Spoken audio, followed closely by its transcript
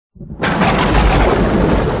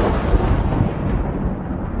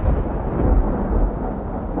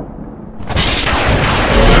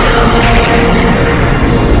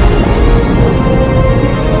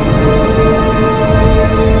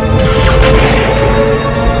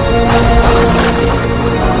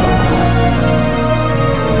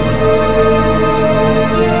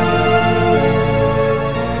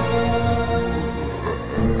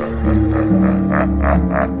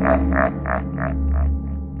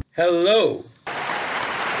Hello.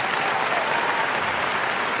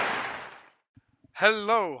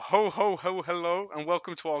 Hello, ho ho ho hello, and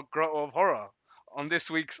welcome to our Grotto of Horror. On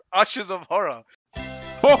this week's Ushers of Horror.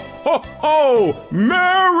 Ho ho ho!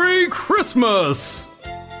 Merry Christmas!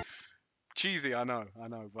 Cheesy, I know,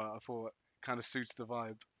 but I thought it kind of suits the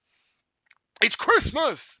vibe. It's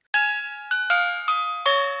Christmas!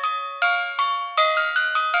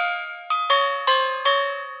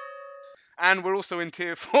 And we're also in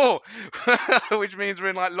tier 4, which means we're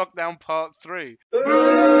in like lockdown part 3.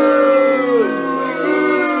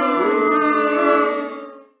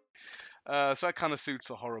 So that kind of suits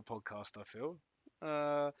a horror podcast, I feel.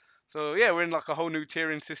 So yeah, we're in like a whole new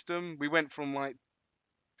tiering system. We went from like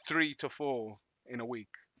 3 to 4 in a week.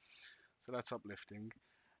 So that's uplifting.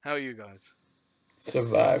 How are you guys?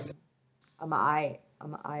 Survived. I'm a I.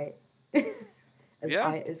 I'm a I. As Yeah?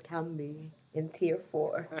 I as can be in tier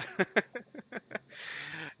 4.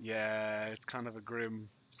 Yeah, it's kind of a grim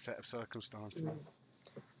set of circumstances.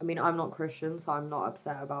 I mean, I'm not Christian, so I'm not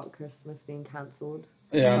upset about Christmas being cancelled.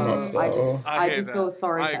 Yeah, I'm No. not I upset at just, all. I I hear just that. feel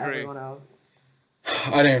sorry I for agree. everyone else.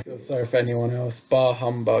 I don't feel sorry for anyone else, bar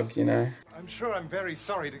humbug, you know. I'm sure I'm very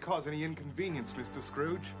sorry to cause any inconvenience, Mr.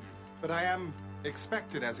 Scrooge, but I am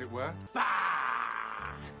expected, as it were.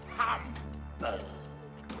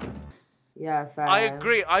 Yeah, fair. I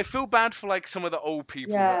agree. I feel bad for like some of the old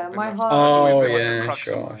people. Yeah, that have been my left heart- behind. That's always Oh been, like, the yeah, crux of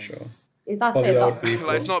sure, mine. sure. That's For it. the old That, people.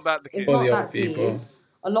 Like, it's not about the it's kids. For not the that old people. deep.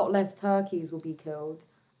 A lot less turkeys will be killed,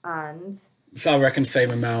 and So I reckon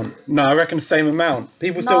same amount. No, I reckon the same amount.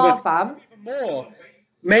 People still nah, get fam. more.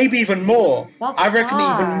 Maybe even more. That's I reckon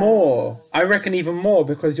even sad. more. I reckon even more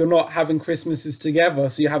because you're not having Christmases together,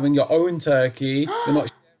 so you're having your own turkey. You're not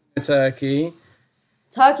sharing a turkey.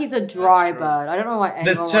 Turkey's a dry true. bird. I don't know why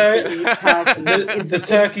The anyone wants to eat turkey. The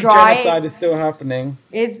turkey dry. genocide is still happening.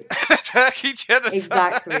 Is Turkey genocide.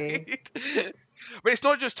 Exactly. But it's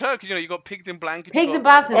not just turkeys. You know, you got pigs in blankets. pigs you and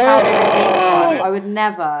got, blankets is how they were made Oh. one. I would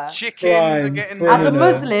never. chickens are Crime, getting. As a criminal.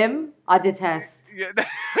 Muslim, I detest. Yeah.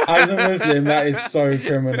 As a Muslim, that is so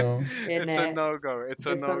criminal. It's a Innit? no-go. It's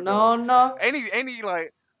a no-go. no. Any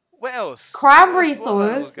like, what else? Cranberry What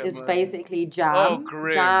else sauce get is murdered? basically jam. Oh,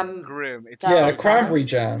 grim, Jam. grim. It's That's Yeah, so cranberry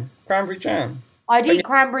disgusting. jam. Cranberry jam. I'd But eat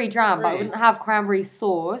cranberry jam, but I Cranberry. wouldn't have cranberry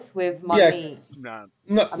sauce with my Yeah. meat. No.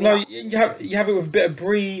 No, I mean, no, I- you have it with a bit of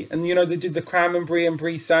brie, and you know they do the cranberry and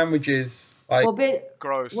brie sandwiches. Like, Well, bit.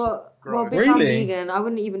 Gross. Well, Gross. bitch, I'm Really? vegan. I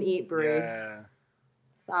wouldn't even eat brie. Yeah.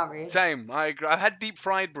 Sorry. Same. I agree. I've had deep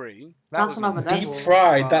fried brie. That That's was another nice. deep level.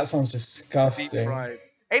 fried. Wow. That sounds Deep disgusting. fried.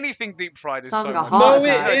 Anything deep fried is Sounds so like a much. heart No,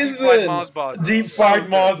 attack. it Deep fried isn't. Mars bars. Deep So fried good.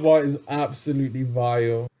 Mars bar is absolutely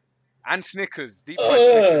vile. And Snickers. Deep fried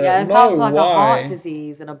Snickers. Yeah, it no, sounds like a heart why?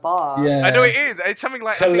 disease in a bar. Yeah. I know it is. It's something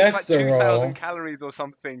like I think it's like Cholesterol. 2,000 calories or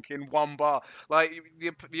something in one bar. Like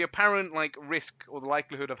the apparent like risk or the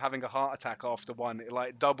likelihood of having a heart attack after one, it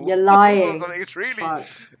like doubles. You're or lying. something. It's really Fuck.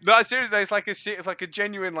 no seriously. It's like a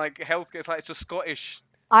genuine like health. It's like it's a Scottish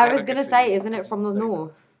I was gonna delicacy. say, isn't it from the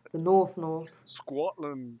north? The north.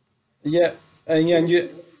 Scotland. Yeah, and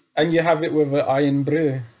you have it with an iron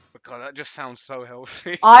brew. God, that just sounds so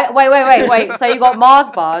healthy. Wait. So you got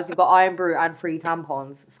Mars bars, you got Iron Brew, and free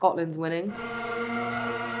tampons. Scotland's winning.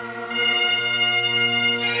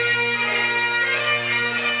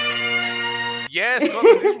 Yeah,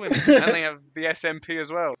 Scotland is winning, and they have the SMP as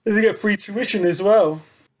well. Does it get free tuition as well?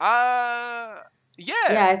 Yeah.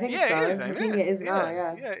 Yeah, I think so. It is, I ain't think it is now,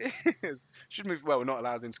 yeah. Yeah, it is. Should move. Well, we're not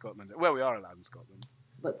allowed in Scotland. Well, we are allowed in Scotland.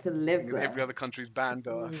 But to live Because there, every other country's banned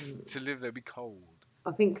us. To live there, be cold.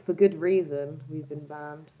 I think for good reason we've been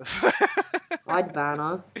banned. I'd ban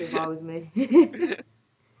us if I was me.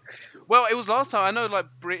 Well, it was last time. I know, like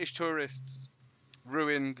British tourists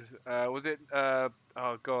ruined. Was it?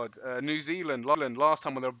 Oh God, New Zealand. Last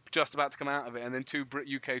time when they were just about to come out of it, and then two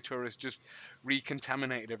UK tourists just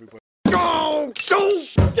recontaminated everybody.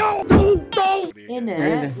 In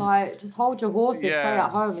it, like just hold your horses, Yeah. stay at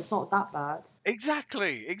home. It's not that bad.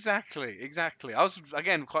 Exactly. I was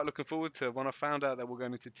again quite looking forward to when I found out that we're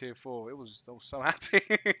going into tier 4. I was so happy.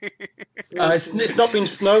 It's not been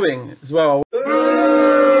snowing as well.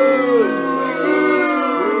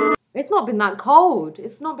 It's not been that cold.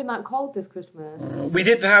 It's not been that cold this Christmas. We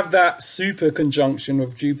did have that super conjunction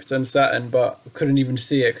with Jupiter and Saturn, but we couldn't even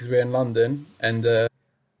see it because we're in London and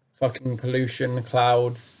fucking pollution,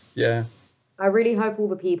 clouds. Yeah. I really hope all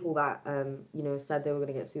the people that said they were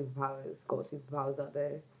gonna get superpowers got superpowers that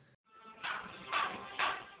day.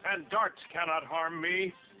 And darts cannot harm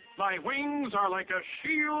me. My wings are like a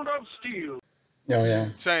shield of steel. Oh yeah.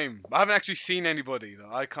 Same. I haven't actually seen anybody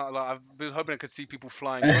though. I can't. Like, I've been hoping I could see people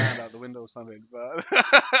flying around out the window or something, but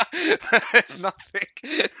it's nothing.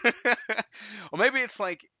 Or maybe it's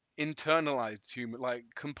like internalized human, like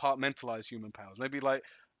compartmentalized human powers. Maybe like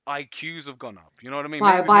IQs have gone up. You know what I mean?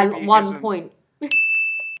 By Maybe it 1 isn't- point.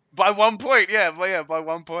 By 1 point, yeah, by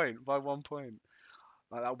 1 point, by 1 point.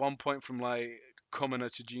 Like that 1 point from like commoner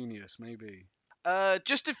to genius, maybe.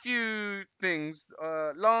 Just a few things.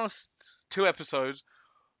 Last 2 episodes,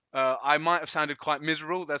 I might have sounded quite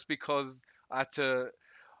miserable. That's because I had to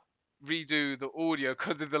redo the audio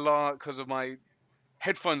because of my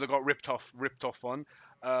headphones I got ripped off on.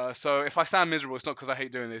 So if I sound miserable, it's not because I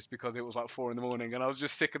hate doing this, because it was like 4 a.m. and I was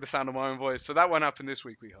just sick of the sound of my own voice. So that won't happen this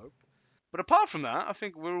week, we hope. But apart from that, I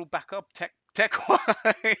think we're all back up tech wise.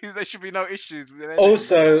 There should be no issues with anything.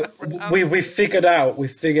 Also, we figured out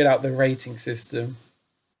the rating system.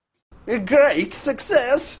 A great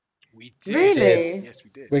success. We did. Really? Yes, we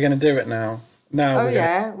did. We're gonna do it now. Oh we're gonna,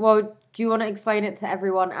 yeah. Well, do you want to explain it to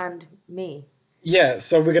everyone and me? yeah.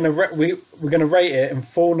 So we're gonna we're gonna rate it in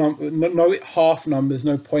full no half numbers,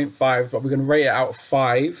 no 0.5, but we're gonna rate it out of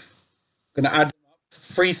 5. We're gonna add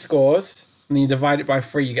 3 scores, and then you divide it by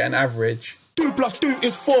 3. You get an average. 2 + 2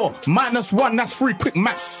 is 4. -1, that's 3. Quick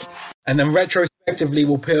maths. And then retrospectively,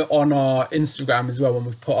 we'll put it on our Instagram as well when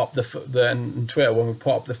we've put up and Twitter when we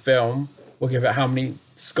put up the film. We'll give it how many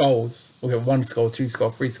skulls. We'll give 1 skull, 2 skull,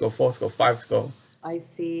 3 skull, 4 skull, 5 skull. I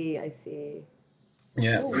see.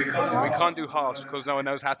 Yeah. We can't do halves because no one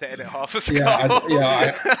knows how to edit half a skull.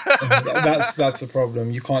 That's the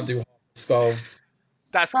problem. You can't do half a skull.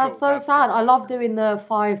 That's That's cool, so that's sad. cool, I that's love cool. doing the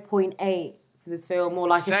 5.8 for this film, or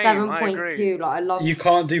like Same, a I agree. 7.2. Like I love. You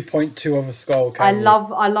can't do 0.2 of a skull, can I you?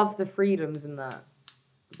 love the freedoms in that.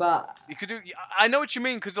 But You could do. I know what you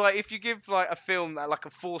mean, because like if you give like a film like a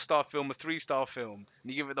 4-star film, a 3-star film,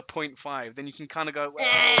 and you give it the 0.5, then you can kind of go, well,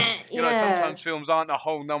 you know, yeah. sometimes films aren't a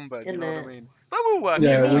whole number. Do you know what I Innit? mean? But we'll work.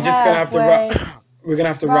 Yeah, it we're out. just gonna have to Halfway. we're gonna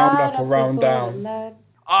have to round up or Right round before down. the line.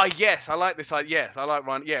 Ah, yes, I like this. Yes, I like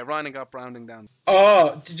rounding up, rounding down.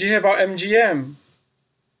 Oh, did you hear about MGM?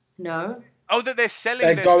 No. Oh, that they're selling.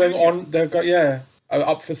 They're their going studio. on.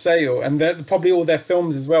 Up for sale, and they're probably all their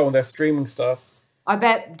films as well, and their streaming stuff. I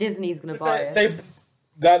bet Disney's gonna buy it.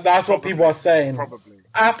 That's what people are saying. Probably.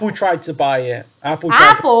 Apple tried to buy it. Apple,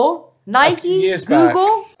 Nike, a few years back.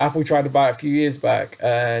 Google. Apple tried to buy it a few years back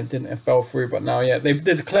and it fell through. But now, yeah, they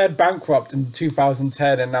declared bankrupt in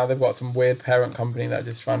 2010, and now they've got some weird parent company that are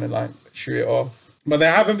just trying to like shoot it off. But they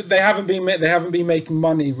haven't been making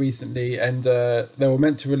money recently, and they were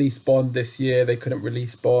meant to release Bond this year. They couldn't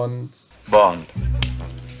release Bond. Bond.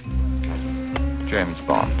 James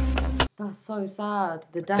Bond. That's so sad.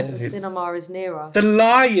 The death of cinema is near us. The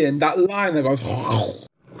lion, that lion that goes.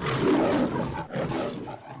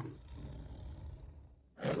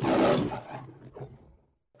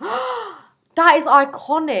 That is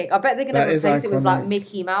iconic. I bet they're gonna That is replace it with like iconic.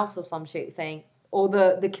 Mickey Mouse or some shit saying, or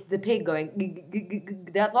the pig going.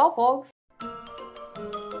 That's all, folks.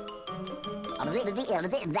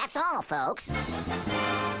 That's all, folks.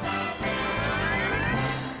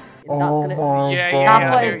 That's gonna. Yeah,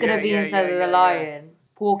 That's what yeah, it's gonna yeah, be yeah, instead yeah, of the yeah, lion.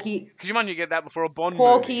 Porky. Could you imagine you get that before a Bond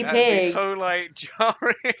Porky movie? That'd be Pig. so like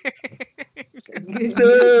jarring.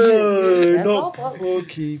 No, That's not all, folks.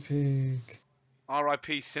 Porky Pig.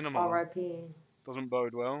 R.I.P. Cinema. R.I.P. Doesn't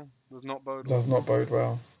bode well. Does not bode well. Does not bode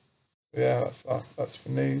well. Yeah, that's for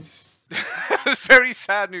news. It's very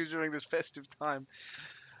sad news during this festive time.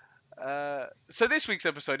 So this week's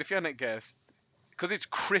episode, if you hadn't guessed, because it's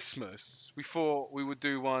Christmas, we thought we would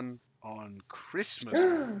do one on Christmas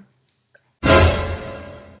movies.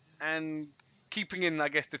 And keeping in, I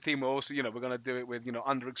guess, the theme, we're also, we're going to do it with,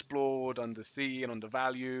 underexplored, undersea, and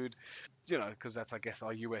undervalued, because that's, I guess,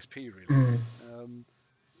 our USP, really.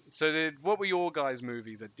 So what were your guys'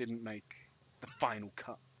 movies that didn't make the final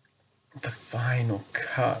cut? The final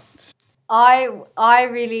cut. I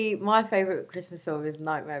really, my favourite Christmas film is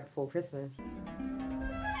Nightmare Before Christmas.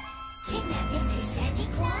 Kidnap Mr.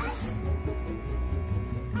 Santa Claus?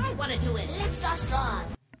 I want to do it. Let's draw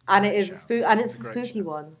straws. And it is it's a great spooky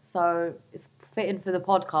one, so it's fitting for the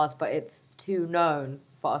podcast, but it's too known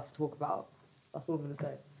for us to talk about. That's all I'm gonna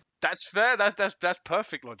say. That's fair. That's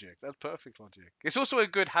perfect logic. That's perfect logic. It's also a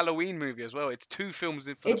good Halloween movie as well. It's 2 films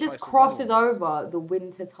in for It the just price of crosses one. over the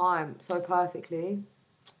winter time so perfectly.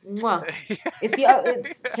 Mwah.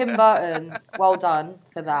 It's Tim Burton. Well done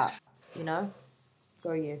for that.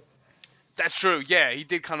 Go you. That's true. Yeah, he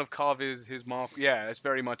did kind of carve his mark. Yeah, it's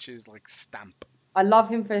very much his like stamp. I love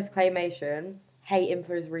him for his claymation. Hate him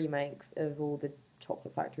for his remakes of all the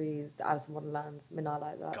Chocolate Factory, Alice in Wonderland, Midnight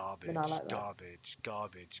like that. Garbage, Midnight like that.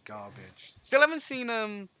 garbage. Still haven't seen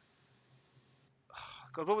God,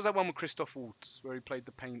 what was that one with Christoph Waltz where he played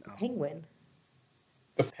the painter? Penguin.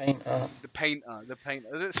 The Painter. The painter.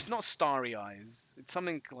 It's not Starry Eyes. It's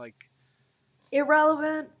something like.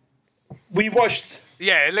 Irrelevant. We watched.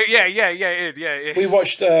 Yeah, it is. We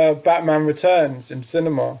watched Batman Returns in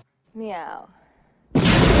cinema. Meow.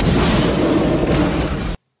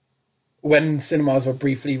 When cinemas were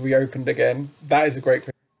briefly reopened again. That is a great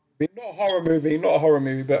Christmas movie. Not a horror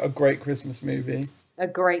movie, but a great Christmas movie. A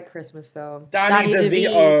great Christmas film. Danny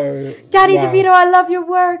DeVito. Daddy Wow. DeVito, I love your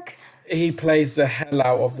work. He plays the hell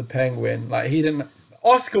out of the Penguin. Like, he didn't...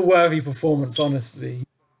 Oscar-worthy performance, honestly.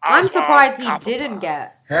 I'm surprised he didn't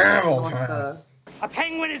get an Hamilton. Oscar. A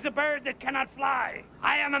penguin is a bird that cannot fly.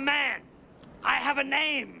 I am a man. I have a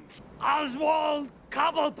name. Oswald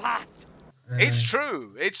Cobblepot. It's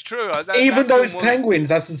true. Even those penguins,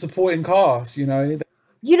 that's the supporting cast, you know.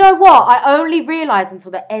 You know what? I only realised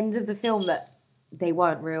until the end of the film that they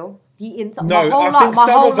weren't real. No, I think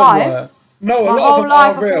some of them were. No, a lot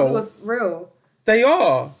of them are real. They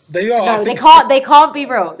are. No, they can't be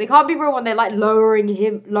real. They can't be real when they're like lowering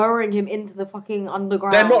him into the fucking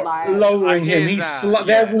underground. They're not like, lowering him.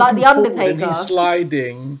 They're walking like the forward Undertaker. and he's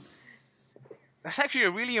sliding. That's actually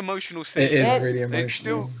a really emotional scene. It is really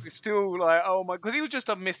emotional. It's still like, oh my, because he was just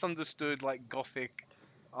a misunderstood like gothic.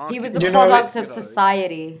 He was a product of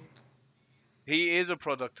society. He is a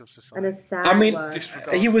product of society. And a sad I mean, word.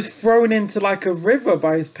 he was thrown into like a river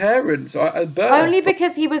by his parents at birth. Only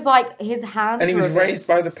because he was like his hands. And he was were raised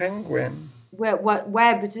by the penguin.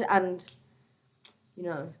 And you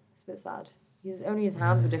know, it's a bit sad. Only his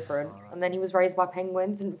hands were different, and then he was raised by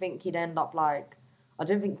penguins. Didn't think he'd end up like. I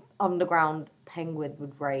don't think underground penguin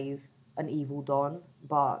would raise an evil Don,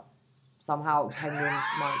 but somehow penguins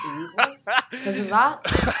might be evil because of that.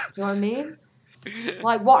 Do you know what I mean?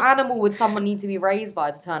 Like, what animal would someone need to be raised by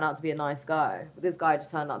to turn out to be a nice guy? But this guy just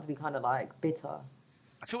turned out to be kind of like bitter.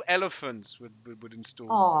 I feel elephants would install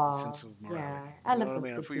Oh, a sense of morality. yeah, elephants You know what I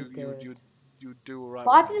mean? I would feel be good. you'd do alright.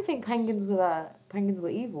 But I didn't think penguins were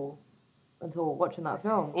evil until watching that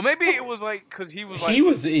film. Or maybe it was like because he was like. He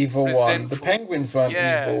was the evil one. resentful. The penguins weren't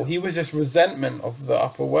evil. He was just resentment of the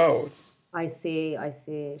upper world. I see.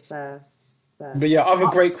 Fair. But yeah, other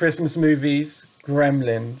great Christmas movies: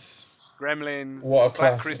 Gremlins. What a Black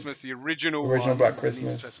classic. Christmas, the original Original one. Black I need to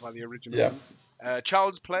Christmas. specify the original Yeah. one.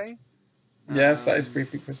 Child's Play. Yes, that is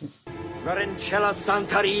briefly Christmas. Varencella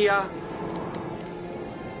Santaria.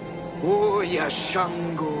 Oya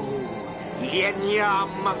Shango. Lienya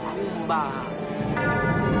Macumba.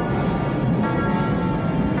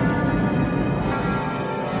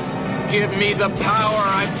 Give me the power,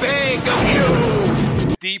 I beg of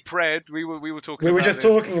you. Deep Red. We were talking. We were about just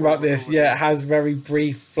this talking about this. Yeah, it has very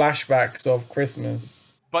brief flashbacks of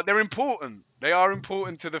Christmas. But they're important. They are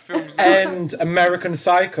important to the film's. And American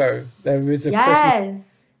Psycho. There is a Christmas.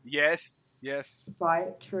 Yes.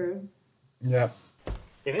 Right. True. Yeah.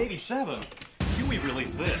 In '87, Huey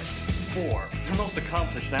released this. 4, their most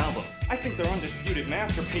accomplished album. I think their undisputed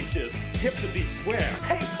masterpiece is Hip to Be Square.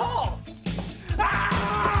 Hey, Paul!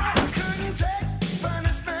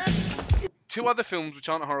 Two other films which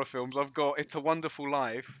aren't horror films. I've got It's a Wonderful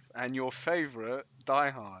Life and your favourite, Die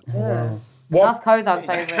Hard. Yeah. What? That's Kozan's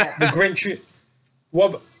favourite. The Grinch.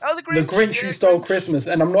 What? Oh, the Grinch. The Grinch Who Stole Christmas,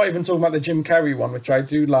 and I'm not even talking about the Jim Carrey one, which I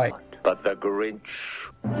do like. But the Grinch,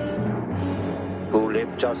 who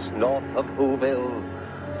lived just north of Whoville,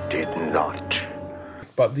 did not.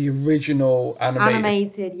 But the original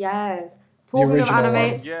Animated, yes. Talking of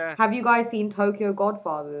anime, Yeah. have you guys seen Tokyo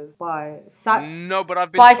Godfathers by No, but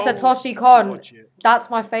I've been by told Satoshi to Kon? watch it. That's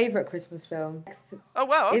my favourite Christmas film. Oh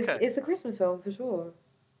wow, okay. It's a Christmas film for sure.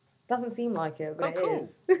 Doesn't seem like it, but Oh, cool.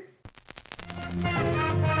 it is.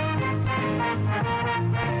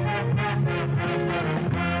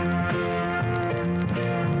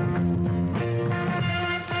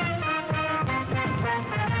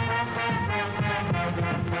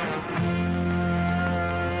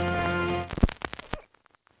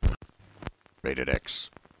 Rated X.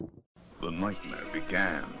 The nightmare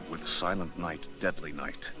began with Silent Night, Deadly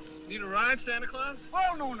Night. Need a ride, Santa Claus?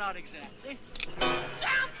 Oh, no, not exactly. But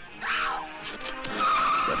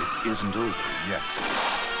it isn't over yet.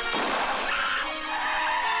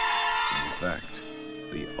 In fact,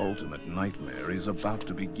 the ultimate nightmare is about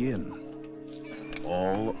to begin.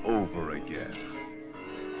 All over again.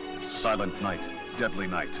 Silent Night, Deadly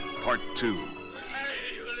Night, Part 2.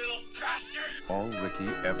 All Ricky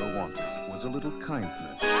ever wanted was a little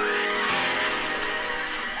kindness.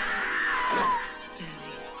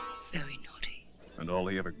 Very naughty. and all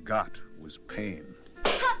he ever got was pain.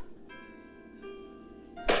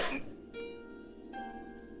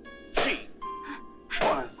 She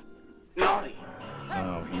was naughty.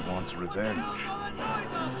 Now he wants revenge.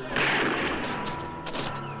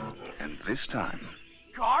 And this time,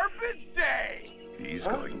 Garbage day. he's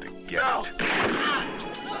going to get it.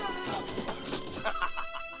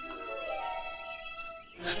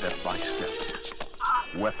 Step by step,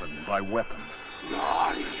 weapon by weapon.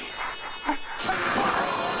 Naughty.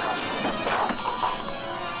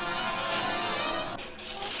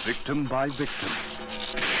 Victim by victim.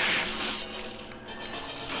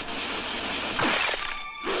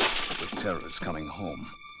 The terror's coming home,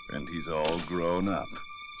 and he's all grown up.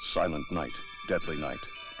 Silent Night, Deadly Night,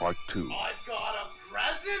 Part 2. I've got a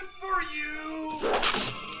present for you.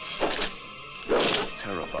 The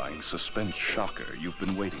terrifying suspense shocker you've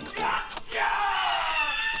been waiting for.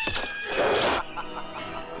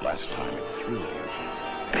 Last time it thrilled you.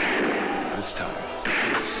 This time,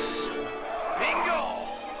 Bingo!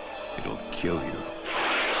 it'll kill you.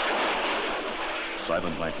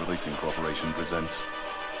 Silent Night Releasing Corporation presents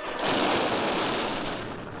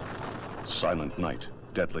Silent Night,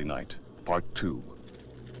 Deadly Night, Part 2.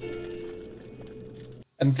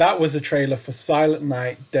 And that was a trailer for Silent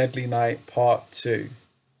Night, Deadly Night, Part 2.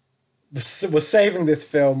 We're saving this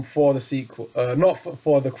film for the sequel, not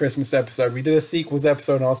for the Christmas episode. We did a sequels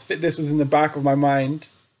episode, and this was in the back of my mind,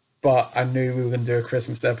 but I knew we were going to do a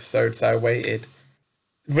Christmas episode, so I waited.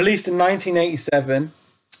 Released in 1987,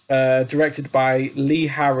 directed by Lee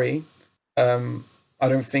Harry. I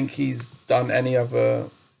don't think he's done any other...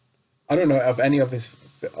 I don't know of any of his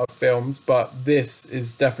films, but this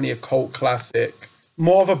is definitely a cult classic.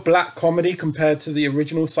 More of a black comedy compared to the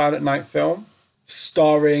original Silent Night film,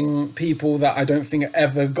 starring people that I don't think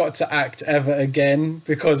ever got to act ever again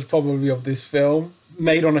because probably of this film.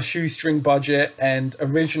 Made on a shoestring budget, and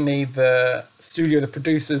originally the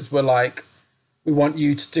producers were like, we want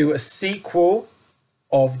you to do a sequel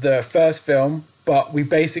of the first film, but we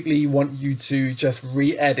basically want you to just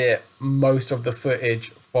re-edit most of the footage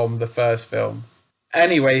from the first film.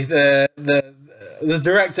 Anyway, the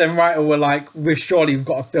director and writer were like, we've got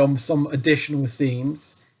to film some additional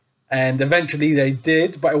scenes. And eventually they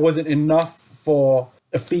did, but it wasn't enough for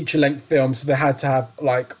a feature-length film. So they had to have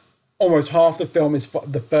like almost half the film is for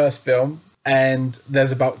the first film. And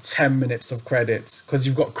there's about 10 minutes of credits because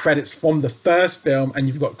you've got credits from the first film and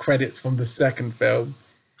you've got credits from the second film.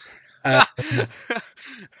 I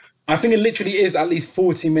think it literally is at least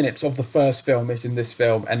 40 minutes of the first film is in this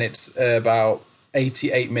film, and it's about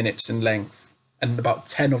 88 minutes in length, and about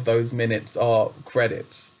 10 of those minutes are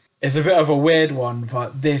credits. It's a bit of a weird one,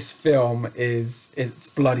 but this film it's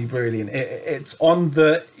bloody brilliant. It's on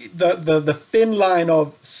the thin line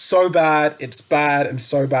of so bad it's bad and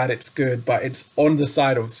so bad it's good, but it's on the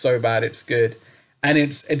side of so bad it's good. And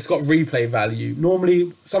it's got replay value.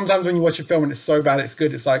 Normally, sometimes when you watch a film and it's so bad it's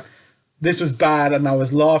good, it's like, this was bad and I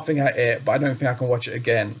was laughing at it, but I don't think I can watch it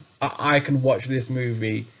again. I can watch this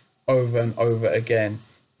movie over and over again.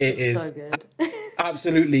 It is so good.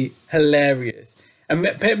 Absolutely hilarious. And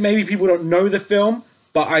maybe people don't know the film,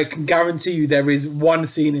 but I can guarantee you there is one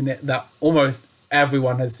scene in it that almost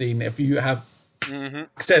everyone has seen if you have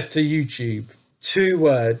access to YouTube. 2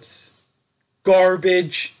 words.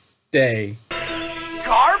 Garbage day.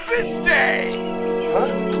 Garbage day! Huh?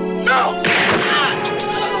 No!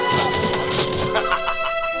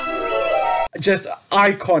 Just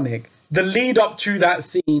iconic. The lead up to that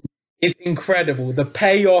scene is incredible. The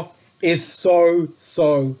payoff is so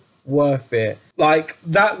worth it. Like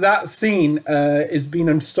that scene is been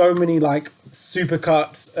on so many like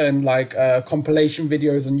supercuts and like compilation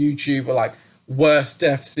videos on YouTube or like worst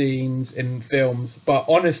death scenes in films. But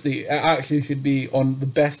honestly, it actually should be on the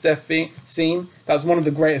best death scene. That's one of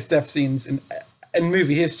the greatest death scenes in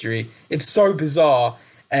movie history. It's so bizarre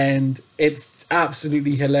and it's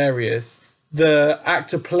absolutely hilarious. The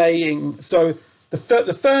actor playing... So the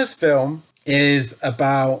first film is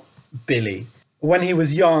about Billy. When he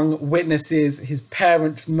was young, witnesses his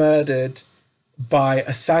parents murdered by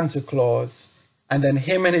a Santa Claus. And then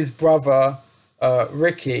him and his brother,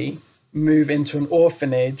 Ricky, move into an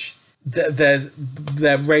orphanage.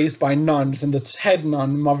 They're raised by nuns. And the head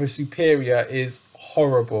nun, Mother Superior, is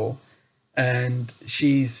horrible. And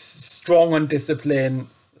she's strong on discipline,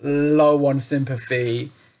 low on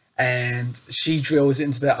sympathy. And she drills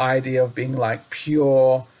into the idea of being like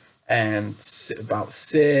pure and about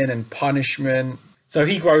sin and punishment. So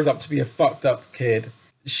he grows up to be a fucked up kid.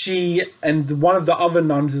 She and one of the other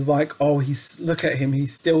nuns is like, oh, look at him,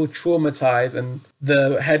 he's still traumatized. And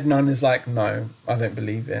the head nun is like, no, I don't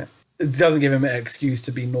believe it. It doesn't give him an excuse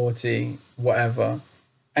to be naughty, whatever.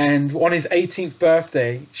 And on his 18th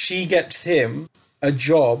birthday, she gets him a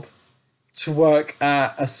job to work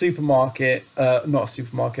at a supermarket, not a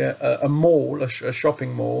supermarket, a mall, a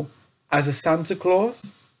shopping mall, as a Santa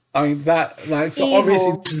Claus. I mean, that, like, so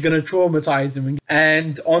obviously this is going to traumatize him.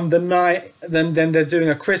 And on the night, then they're doing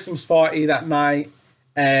a Christmas party that night,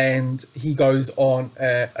 and he goes on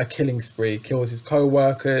a killing spree, kills his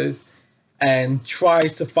co-workers, and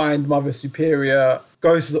tries to find Mother Superior,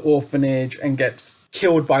 goes to the orphanage and gets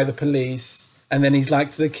killed by the police. And then he's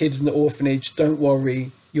like to the kids in the orphanage, don't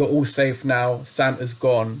worry, you're all safe now, Santa's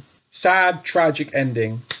gone. Sad, tragic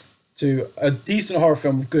ending to a decent horror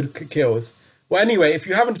film with good kills. Well, anyway, if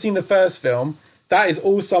you haven't seen the first film, that is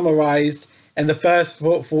all summarized in the first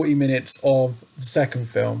 40 minutes of the second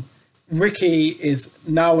film. Ricky is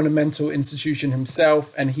now in a mental institution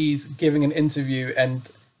himself, and he's giving an interview and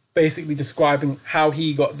basically describing how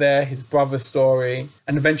he got there, his brother's story,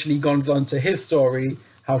 and eventually goes on to his story,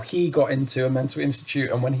 how he got into a mental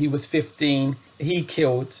institute. And when he was 15, he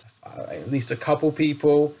killed at least a couple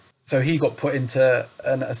people. So he got put into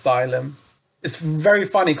an asylum. It's very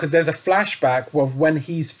funny because there's a flashback of when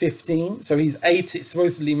he's 15. So he's 18,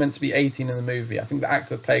 supposedly meant to be 18 in the movie. I think the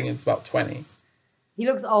actor playing him is about 20. He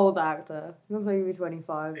looks old, the actor. He looks like he'd be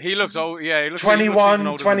 25. He looks old, yeah. He looks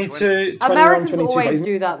 21, 22, 21, Americans 22. always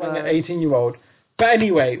do that, though. An 18-year-old. But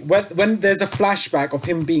anyway, when there's a flashback of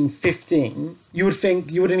him being 15, you would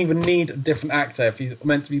think you wouldn't even need a different actor if he's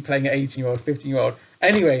meant to be playing an 18-year-old, 15-year-old.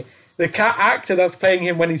 Anyway, the actor that's playing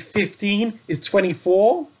him when he's 15 is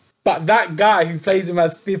 24. But that guy who plays him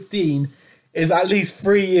as 15 is at least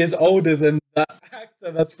 3 years older than that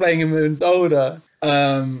actor that's playing him when he's older.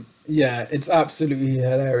 Yeah, it's absolutely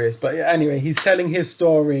hilarious. But yeah, anyway, he's telling his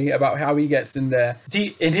story about how he gets in there.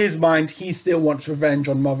 In his mind, he still wants revenge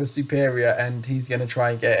on Mother Superior, and he's going to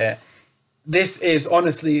try and get it. This is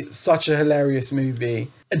honestly such a hilarious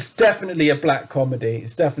movie. It's definitely a black comedy.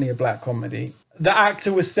 The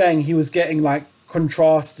actor was saying he was getting like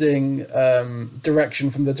contrasting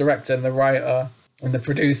direction from the director and the writer and the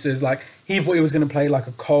producers. Like, he thought he was going to play like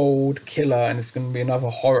a cold killer and it's going to be another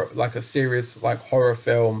horror, like a serious like horror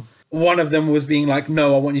film. One of them was being like,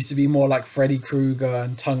 no, I want you to be more like Freddy Krueger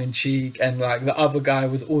and tongue-in-cheek. And like the other guy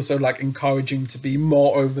was also like encouraging to be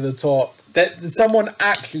more over the top. That someone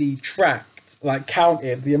actually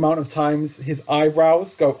counted the amount of times his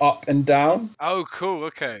eyebrows go up and down. Oh, cool.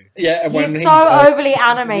 Okay. Yeah, when he's so overly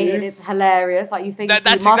animated, it's hilarious. Like, you think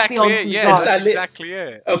that's he must exactly be on it. some Yeah, drugs. that's exactly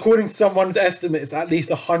it. According to someone's estimate, it's at least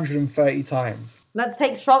 130 times. Let's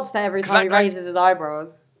take shots there every time he raises his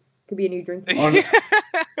eyebrows. Could be a new drink.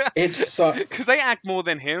 It's so because they act more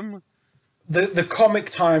than him. The comic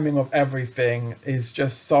timing of everything is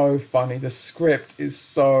just so funny. The script is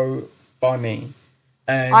so funny,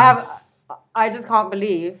 and I just can't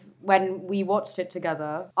believe when we watched it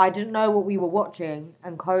together. I didn't know what we were watching,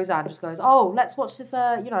 and Kozan just goes, "Oh, let's watch this.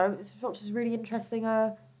 Let's watch this really interesting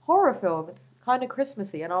horror film. It's kind of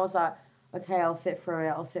Christmassy." And I was like, "Okay, I'll sit through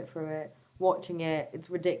it. Watching it, it's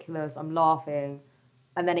ridiculous. I'm laughing."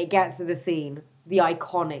 And then it gets to the scene, the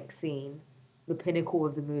iconic scene, the pinnacle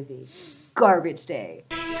of the movie. Garbage Day.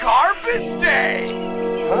 Garbage Day!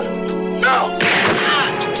 Huh? No!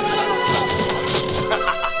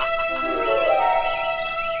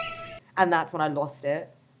 And that's when I lost it.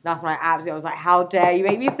 That's when I was like, how dare you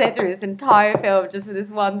make me sit through this entire film just for this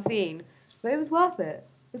one scene? But it was worth it.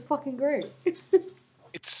 It was fucking great.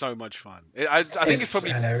 It's so much fun. I think it's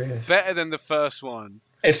probably hilarious. Better than the first one.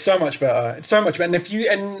 It's so much better.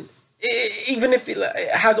 Even if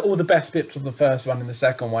it has all the best bits of the first one and the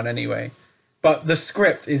second one anyway, but the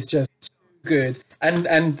script is just good.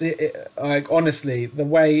 And like, honestly, the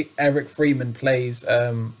way Eric Freeman plays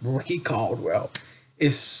Ricky Caldwell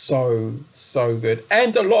is so good,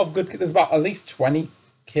 and a lot of good. There's about at least 20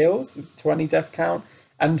 kills, 20 death count,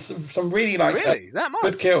 and some really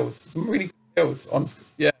good kills. Some really good kills on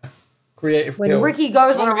creative when kills. Ricky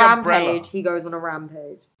goes on a rampage, he goes on a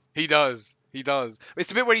rampage. He does. It's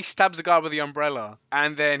the bit where he stabs the guy with the umbrella,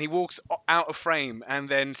 and then he walks out of frame, and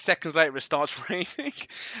then seconds later it starts raining.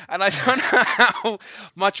 And I don't know how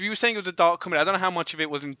much, you were saying it was a dark comedy, I don't know how much of it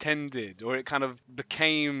was intended, or it kind of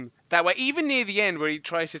became that way. Even near the end, where he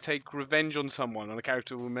tries to take revenge on someone, on a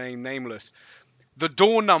character who will remain nameless, the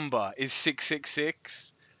door number is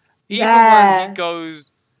 666. Even when he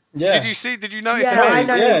goes... Yeah. Did you notice that? I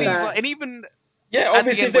noticed that. Like, and even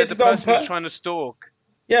obviously at the end, the person who's trying to stalk.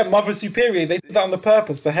 Yeah, Mother Superior, they did that on the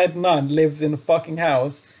purpose. The head nun lives in a fucking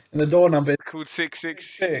house, and the door number is called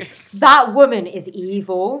 666. That woman is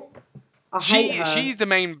evil. I hate her. She's the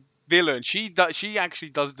main villain. She actually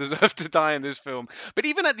does deserve to die in this film. But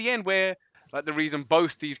even at the end, where like the reason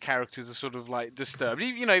both these characters are sort of like disturbed,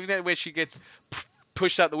 even where she gets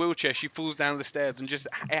pushed out the wheelchair, she falls down the stairs, and just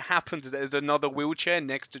it happens that there's another wheelchair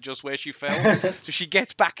next to just where she fell. So she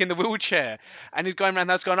gets back in the wheelchair, and he's going around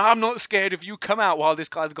the house going, "I'm not scared if you come out," while this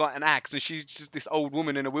guy's got an axe, and she's just this old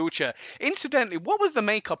woman in a wheelchair. Incidentally, what was the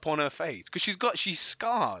makeup on her face? Because she's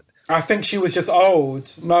scarred. I think she was just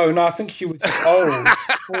old. No, I think she was just old.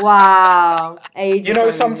 Wow. Age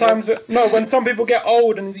Sometimes when some people get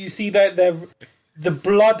old and you see the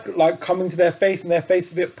blood like coming to their face, and their face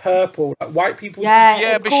is a bit purple. Like white people.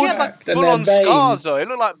 Yeah, but she had like full-on scars though. It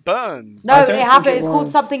looked like burns. No, it's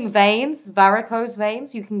called something veins, varicose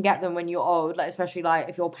veins. You can get them when you're old, like especially like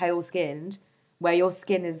if you're pale skinned, where your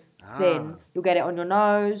skin is thin. You'll get it on your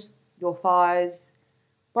nose, your thighs.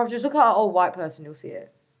 Bro, just look at an old white person, you'll see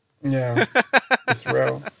it. Yeah, it's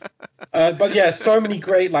real. But yeah, so many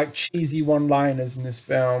great like cheesy one-liners in this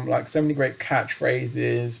film. Like so many great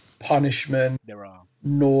catchphrases, punishment, there are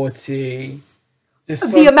naughty.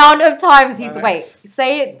 Just the amount of times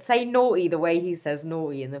say naughty the way he says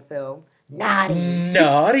naughty in the film.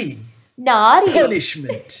 Naughty.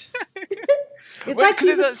 Punishment. It's like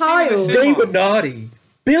he's a child. They were naughty.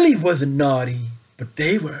 Billy wasn't naughty, but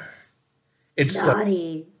they were. It's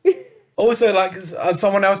naughty. Also, like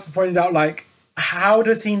someone else has pointed out, like, how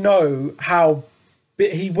does he know how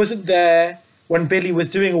he wasn't there when Billy was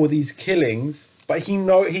doing all these killings, but he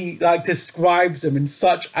like describes them in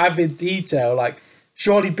such avid detail. Like,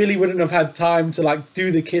 surely Billy wouldn't have had time to like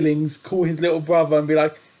do the killings, call his little brother and be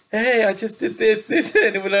like, "Hey, I just did this,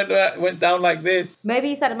 and it went down like this." Maybe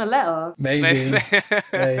he sent him a letter. Maybe.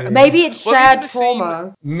 Maybe it's shared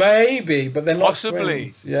trauma. Maybe, but they're not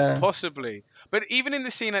twins. Yeah, possibly. But even in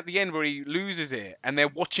the scene at the end where he loses it and they're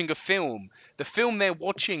watching a film, the film they're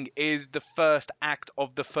watching is the first act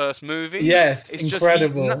of the first movie. Yes, it's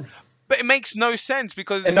incredible. But it makes no sense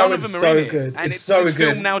because none of them are in it. And it's so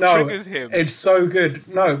good. Film now triggers him. It's so good.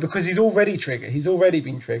 No, because he's already triggered. He's already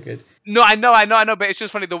been triggered. No, I know. But it's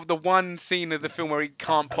just funny. The one scene of the film where he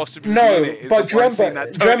can't possibly. No, be in it is but the one scene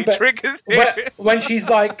that totally triggers him. When she's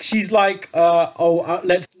like,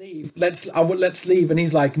 let's leave. Let's leave, and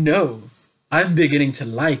he's like, no. I'm beginning to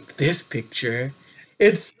like this picture.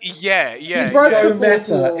 It's it's so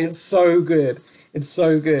meta. It's so good. It's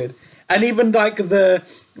so good. And even like the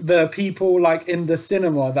people like in the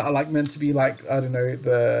cinema that are like meant to be like, I don't know,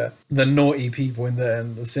 the naughty people in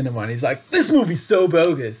the cinema, and he's like, this movie's so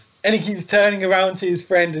bogus, and he keeps turning around to his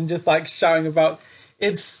friend and just like shouting about,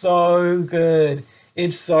 it's so good.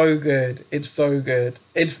 It's so good. It's so good.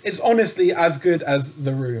 It's honestly as good as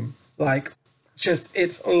The Room. Like,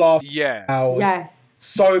 it's laugh out. Yes.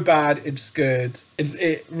 So bad, it's good.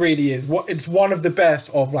 It really is. It's one of the best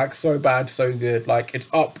of like so bad, so good. Like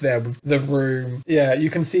it's up there with The Room. Yeah, you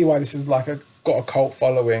can see why this is like got a cult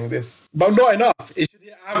following. But not enough. It should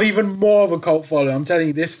have even more of a cult following. I'm telling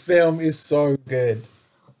you, this film is so good.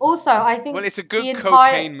 Also, I think it's a good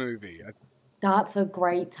cocaine movie. That's a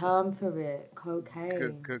great term for it.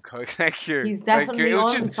 Cocaine. Good cocaine. Thank you. He's definitely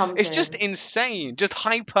on something. It's just insane. Just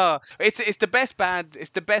hyper. It's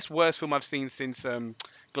the best worst film I've seen since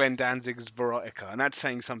Glenn Danzig's Verotica, and that's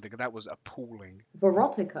saying something. That was appalling.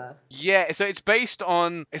 Verotica. Yeah. So it's based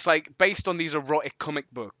on these erotic comic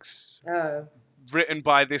books. Oh. Written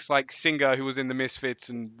by this like singer who was in the Misfits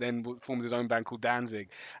and then formed his own band called Danzig,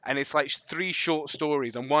 and it's like 3 short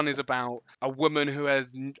stories, and one is about a woman who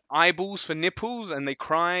has eyeballs for nipples and they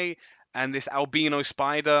cry, and this albino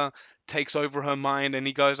spider takes over her mind, and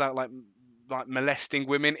he goes out like molesting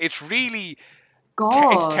women. It's really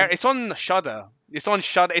it's on Shudder. It's on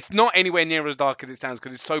Shudder. It's not anywhere near as dark as it sounds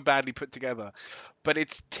because it's so badly put together. But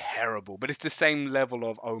it's terrible. But it's the same level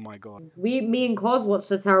of, oh my god. Me and Cos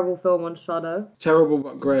watched a terrible film on Shudder. Terrible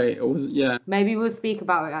but great. It was, yeah. Maybe we'll speak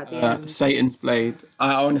about it at the end. Satan's Blade.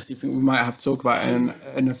 I honestly think we might have to talk about it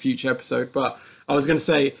in a future episode. But I was going to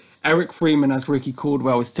say, Eric Freeman as Ricky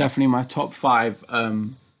Caldwell is definitely my top 5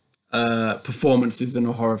 performances in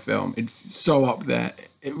a horror film. It's so up there.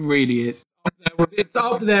 It really is. It's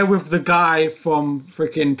up there with the guy from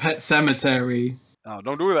freaking Pet Sematary. Oh,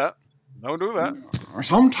 don't do that. Don't do that.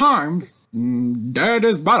 Sometimes dead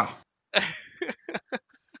is better.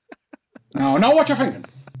 No, not what you're thinking.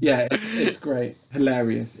 Yeah, it's great.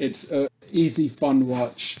 Hilarious. It's an easy, fun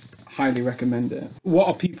watch. Highly recommend it. What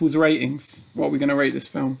are people's ratings? What are we going to rate this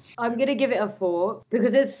film? I'm going to give it a 4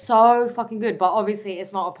 because it's so fucking good. But obviously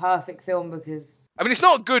it's not a perfect film because... I mean, it's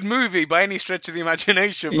not a good movie by any stretch of the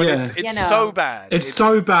imagination, but it's so bad. It's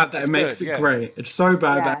so bad that it makes it great. It's so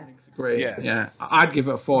bad that it makes it great. Yeah. I'd give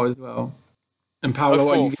it a 4 as well. And Paolo,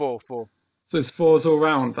 what are you? 4. So it's 4s all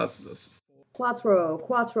round. That's Quattro.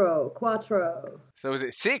 So is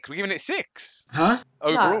it 6? We're giving it 6 huh?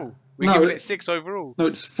 overall. We're No. giving it 6 overall. No,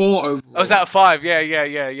 it's 4 overall. Oh, is that a 5?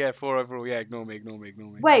 Yeah. 4 overall. Yeah, ignore me.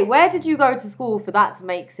 Wait, where did you go to school for that to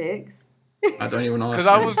make 6? I don't even ask. Because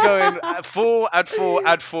I was going add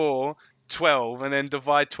 4, 12, and then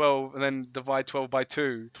divide 12, and then divide 12 by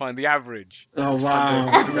 2 to find the average. Oh, wow.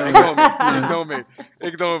 Ignore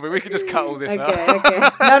me. We could just cut all this out. Okay.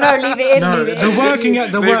 No, leave it in. No, leave it the in. working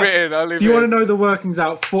at the Leave work. it in, I'll leave If you it want to in. know the workings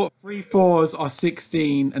out, 3 4s are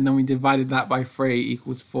 16, and then we divided that by 3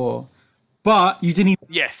 equals 4. But you didn't even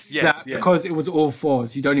Yes, do that because it was all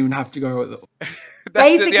 4s. You don't even have to go with it.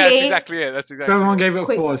 Basically, that's exactly it. If everyone gave it a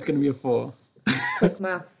 4, it's going to be a 4. Quick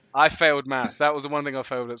maths. I failed math. That was the one thing I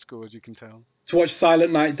failed at school, as you can tell. To watch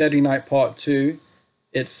Silent Night, Deadly Night Part 2,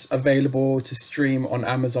 it's available to stream on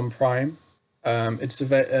Amazon Prime. That's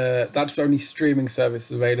the only streaming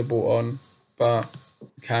service available on, but you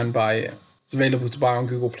can buy it. It's available to buy on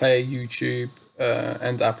Google Play, YouTube,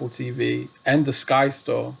 and Apple TV, and the Sky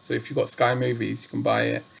Store. So if you've got Sky Movies, you can buy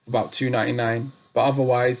it for about $2.99. But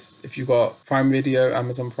otherwise, if you've got Prime Video,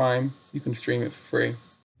 Amazon Prime, you can stream it for free.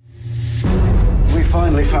 We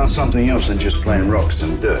finally found something else than just plain rocks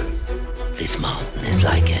and dirt. This mountain is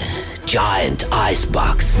like a giant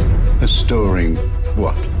icebox. Storing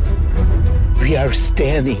what? We are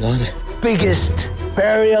standing on the biggest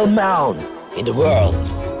burial mound in the world.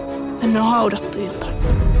 Tänne on haudattu jotain.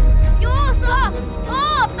 Juuso!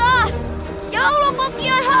 Oota!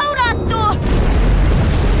 Joulupukki on haudattu!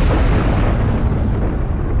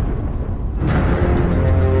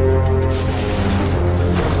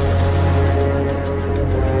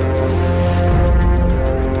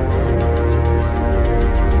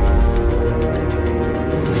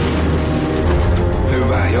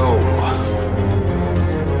 Hyvää joulua.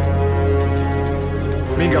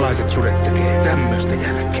 Minkälaiset sudet tekee tämmöstä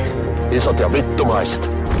jälkeen? Isot ja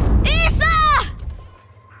vittumaiset. Isä!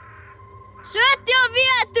 Syötti on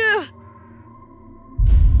viety!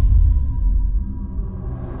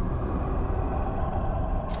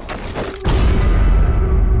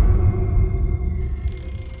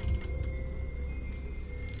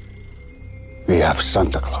 We have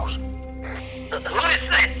Santa Claus.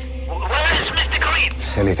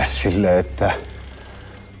 Selitä sille, että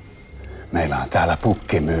meillä on täällä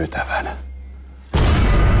pukki myytävänä.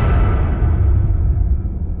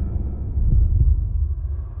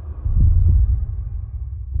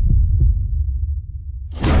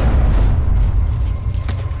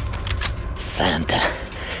 Santa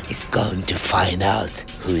is going to find out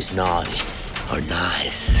who is naughty or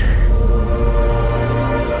nice.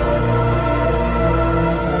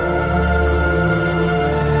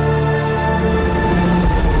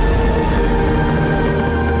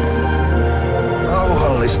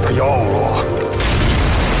 Rauhallista joulua.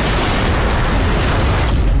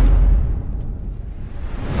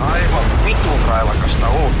 Aivan vitun railakasta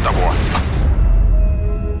uutta vuotta.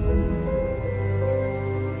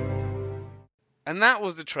 And that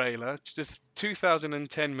was the trailer to the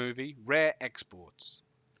 2010 movie Rare Exports,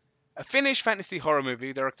 a Finnish fantasy horror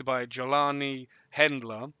movie directed by Jelani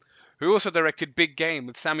Hendler, who also directed Big Game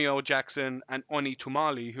with Samuel L. Jackson and Onni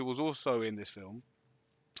Tumali, who was also in this film.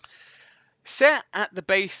 Set at the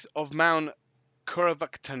base of Mount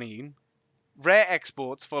Kuravaktanin, Rare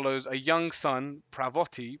Exports follows a young son,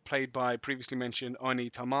 Pravoti, played by previously mentioned Onni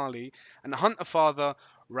Tumali, and a hunter father,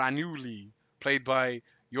 Ranuli, played by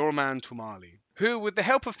Jorman Tumali, who, with the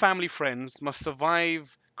help of family friends, must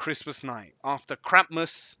survive Christmas night after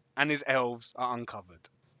Krampus and his elves are uncovered.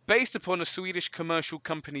 Based upon a Swedish commercial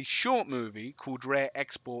company's short movie called Rare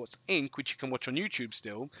Exports Inc., which you can watch on YouTube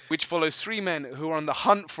still, which follows 3 men who are on the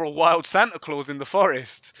hunt for a wild Santa Claus in the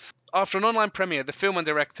forest. After an online premiere, the film and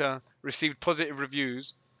director received positive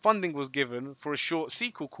reviews. Funding was given for a short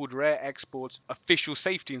sequel called Rare Exports Official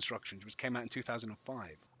Safety Instructions, which came out in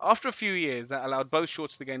 2005. After a few years that allowed both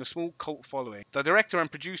shorts to gain a small cult following, the director and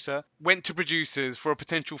producer went to producers for a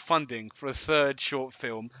potential funding for a third short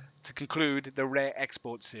film to conclude the Rare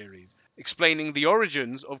Exports series, explaining the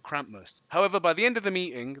origins of Krampus. However, by the end of the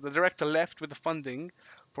meeting, the director left with the funding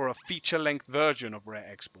for a feature-length version of Rare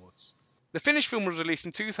Exports. The finished film was released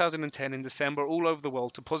in 2010 in December all over the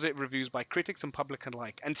world to positive reviews by critics and public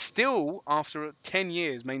alike, and still, after 10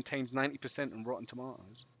 years, maintains 90% on Rotten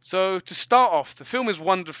Tomatoes. So, to start off, the film is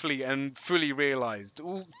wonderfully and fully realised,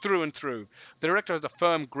 all through and through. The director has a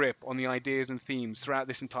firm grip on the ideas and themes throughout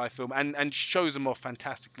this entire film, and shows them off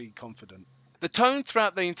fantastically confident. The tone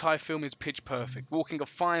throughout the entire film is pitch perfect, walking a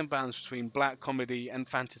fine balance between black comedy and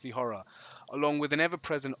fantasy horror. along with an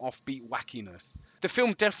ever-present offbeat wackiness. The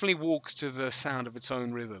film definitely walks to the sound of its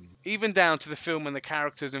own rhythm. Even down to the film and the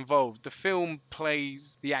characters involved, the film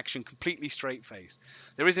plays the action completely straight-faced.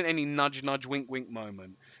 There isn't any nudge-nudge, wink-wink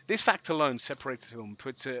moment. This fact alone separates the film and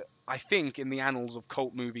puts it, I think, in the annals of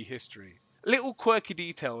cult movie history. Little quirky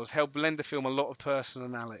details help lend the film a lot of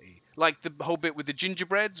personality. Like the whole bit with the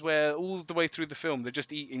gingerbreads, where all the way through the film they're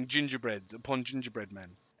just eating gingerbreads upon gingerbread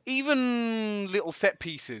men. Even little set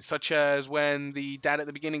pieces, such as when the dad at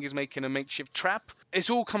the beginning is making a makeshift trap, it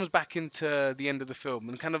all comes back into the end of the film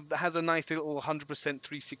and kind of has a nice little 100%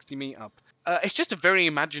 360 meetup. It's just a very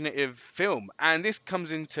imaginative film, and this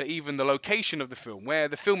comes into even the location of the film, where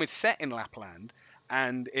the film is set in Lapland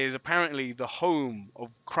and is apparently the home of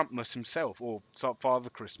Krampus himself, or Father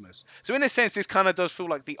Christmas. So in a sense, this kind of does feel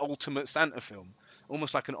like the ultimate Santa film,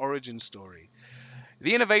 almost like an origin story.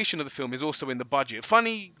 The innovation of the film is also in the budget.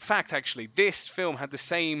 Funny fact, actually, this film had the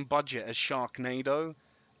same budget as Sharknado.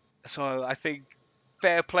 So I think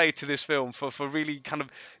fair play to this film for really kind of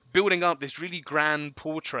building up this really grand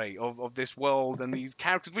portrait of this world and these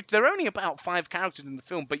characters, which there are only about 5 characters in the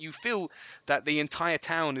film, but you feel that the entire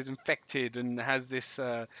town is infected and has this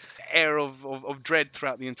air of dread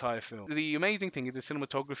throughout the entire film. The amazing thing is the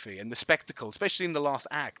cinematography and the spectacle, especially in the last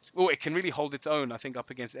act. Oh, it can really hold its own, I think, up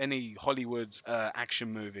against any Hollywood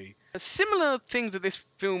action movie. Similar things that this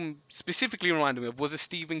film specifically reminded me of was a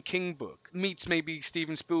Stephen King book, meets maybe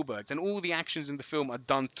Steven Spielberg's, and all the actions in the film are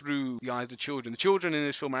done through the eyes of children. The children in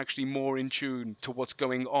this film are actually more in tune to what's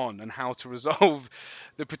going on and how to resolve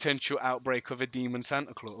the potential outbreak of a demon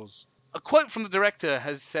Santa Claus. A quote from the director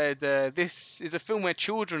has said, this is a film where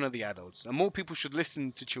children are the adults, and more people should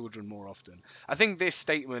listen to children more often. I think this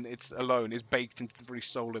statement alone is baked into the very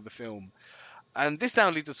soul of the film. And this now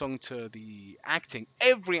leads us on to the acting.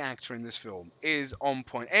 Every actor in this film is on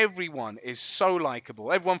point. Everyone is so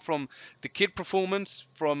likable. Everyone from the kid performance,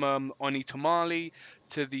 from Oni Tomali,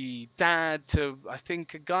 to the dad, to I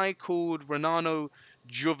think a guy called Renano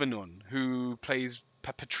Juvenon, who plays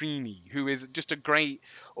Papatrini, who is just a great,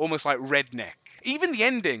 almost like redneck. Even the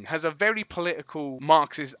ending has a very political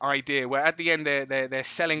Marxist idea, where at the end they're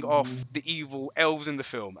selling off the evil elves in the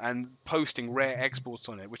film and posting rare exports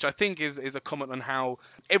on it, which I think is a comment on how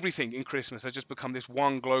everything in Christmas has just become this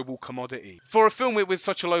one global commodity. For a film with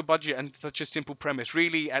such a low budget and such a simple premise,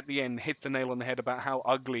 really at the end hits the nail on the head about how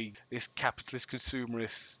ugly this capitalist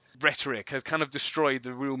consumerist rhetoric has kind of destroyed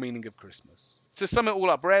the real meaning of Christmas. To sum it all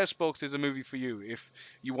up, Rare Spokes is a movie for you if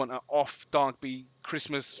you want an off-dark beat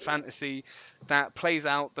Christmas fantasy that plays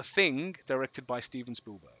out The Thing, directed by Steven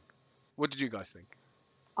Spielberg. What did you guys think?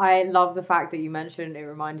 I love the fact that you mentioned it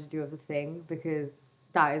reminded you of The Thing, because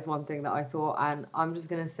that is one thing that I thought, and I'm just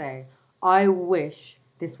going to say, I wish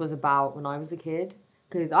this was about when I was a kid,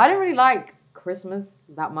 because I didn't really like Christmas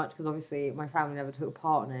that much, because obviously my family never took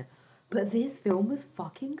part in it, but this film was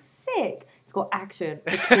fucking sick. It's got action.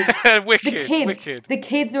 Wicked. The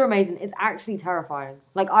kids are amazing. It's actually terrifying.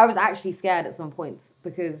 Like, I was actually scared at some points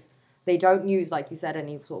because they don't use, like you said,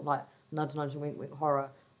 any sort of like nudge, nudge, wink, wink horror.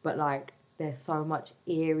 But like, there's so much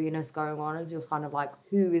eeriness going on, and you're kind of like,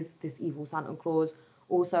 who is this evil Santa Claus?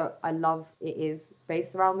 Also, I love it is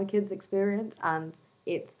based around the kid's experience, and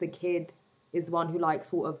it's the kid is the one who like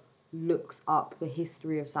sort of looks up the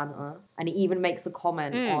history of Santa, and he even makes a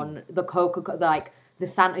comment on the Coca-Cola, like, the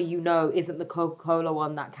Santa you know isn't the Coca-Cola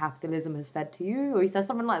one that capitalism has fed to you, or he says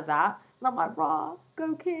something like that, and I'm like, rah,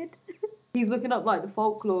 go kid. He's looking up like the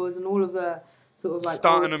folklores and all of the sort of like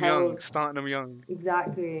starting them young.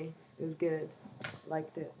 Exactly, it was good,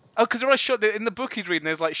 liked it. Oh, because there are shot in the book he's reading.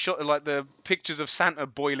 There's like shot like the pictures of Santa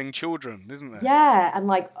boiling children, isn't there? Yeah, and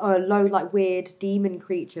like low like weird demon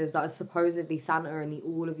creatures that are supposedly Santa in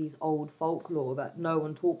all of these old folklore that no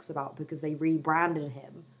one talks about because they rebranded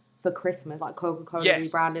him for Christmas, like Coca-Cola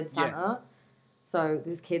rebranded Santa. Yes. So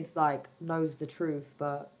this kid's like knows the truth,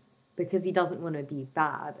 but because he doesn't want to be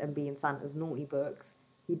bad and be in Santa's naughty books,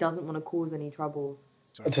 he doesn't want to cause any trouble.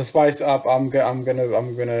 To spice it up, I'm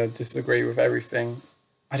gonna disagree with everything.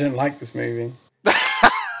 I didn't like this movie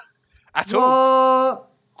at all.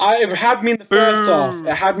 It had me in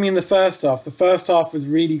the first half. The first half was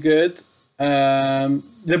really good.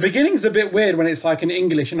 The beginning's a bit weird when it's like in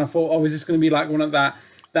English, and I thought, oh, is this going to be like one of that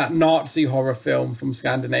Nazi horror film from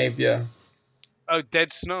Scandinavia? Oh,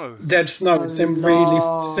 Dead Snow. It seemed really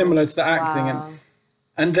similar to the acting,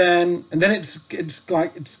 and then it's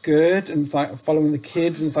like it's good, and it's like following the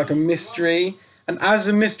kids, and it's like a mystery. And as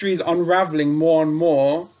the mystery is unraveling more and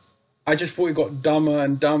more, I just thought it got dumber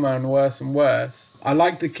and dumber and worse. I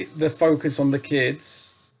like the focus on the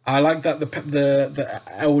kids. I like that the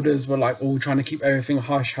elders were like all trying to keep everything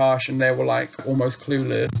hush hush, and they were like almost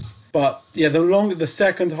clueless. But yeah, the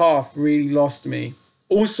second half really lost me.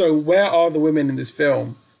 Also, where are the women in this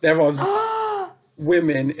film? There are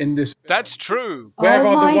women in this film. That's true. Where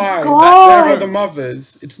are the wives? God. Where are the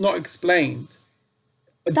mothers? It's not explained.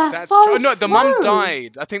 That's so true. No, the mum true.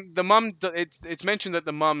 died. I think the mum. It's mentioned that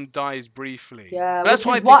the mum dies briefly. Yeah, But that's which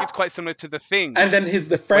why I is think what- it's quite similar to The Thing. And then the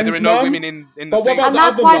where friend's there are no mum. women in the But what thing. about And the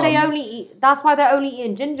that's other why they mums? only eat. That's why they're only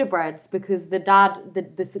eating gingerbreads, because the dad, the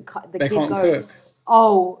They kid can't goes, cook.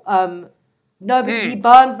 no, because he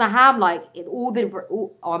burns the ham like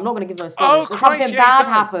I'm not gonna give no spoilers. Oh, But Christ, something yeah, he bad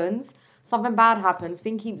does. happens. Something bad happens.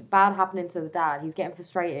 Thinking bad happening to the dad. He's getting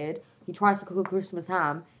frustrated. He tries to cook a Christmas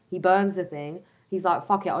ham. He burns the thing. He's like,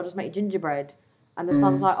 "Fuck it, I'll just make gingerbread." And the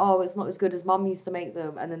son's like, "Oh, it's not as good as mum used to make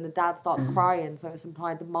them." And then the dad starts crying, so it's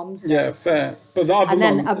implied the mum's Yeah, dead. fair. But the other And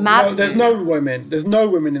then mums, there's no women. There's no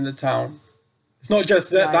women in the town. It's not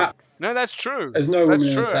just that. No, that's true. There's no women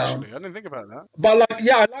That's in true, the town. actually. I didn't think about that. But like,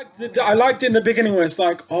 yeah, I liked it in the beginning where it's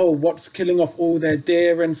like, oh, what's killing off all their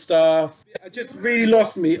deer and stuff. It just really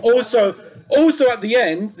lost me. Also at the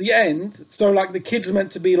end. So like the kid's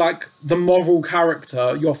meant to be like the moral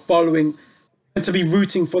character. You're following, meant to be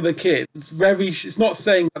rooting for the kid. It's not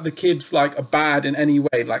saying that the kid's like are bad in any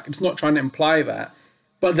way. Like it's not trying to imply that.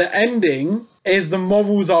 But the ending is the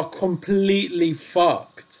morals are completely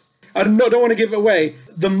fucked. I don't want to give it away.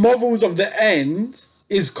 The morals of the end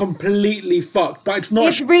is completely fucked, but it's not.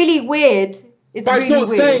 It's really weird. It's But really it's not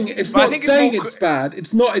weird. saying it's But I not think saying it's it's bad.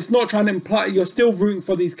 It's not trying to imply you're still rooting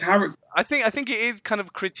for these characters. I think it is kind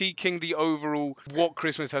of critiquing the overall what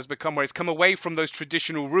Christmas has become, where it's come away from those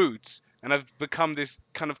traditional roots and have become this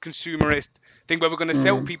kind of consumerist thing where we're going to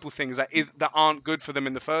sell people things that aren't good for them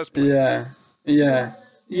in the first place. Yeah.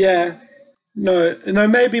 No.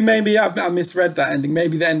 Maybe I misread that ending.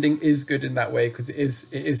 Maybe the ending is good in that way because it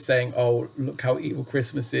is saying, oh, look how evil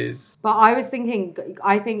Christmas is. But I was thinking,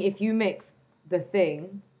 I think if you mix The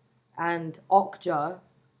Thing and Okja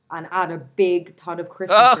and add a big ton of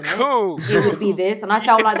Christmas in cool. it would be this. And I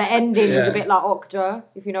felt like the ending was Yeah. a bit like Okja,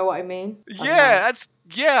 if you know what I mean.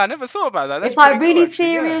 I never thought about that. That's It's like pretty really cool,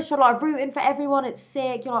 actually, yeah. serious. You're like rooting for everyone. It's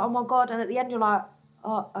sick. You're like, oh my god. And at the end, you're like,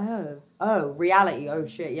 oh, reality. Oh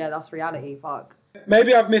shit, yeah, that's reality. Fuck.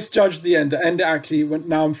 Maybe I've misjudged the end. The end actually,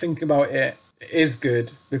 now I'm thinking about it, is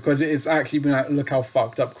good because it's actually been like, look how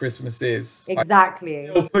fucked up Christmas is. Exactly.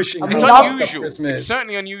 Still pushing And how we fucked love- up Unusual. Christmas. It's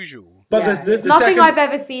certainly unusual. But Yeah. the It's nothing second, I've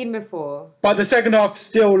ever seen before. but the second half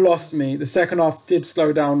still lost me. The second half did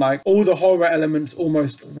slow down. Like all the horror elements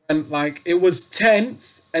almost went like it was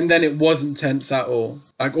tense, and then it wasn't tense at all.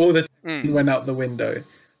 Like all the tension went out the window.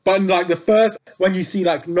 But in, like the first, when you see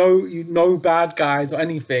like no bad guys or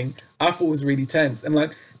anything, I thought it was really tense. And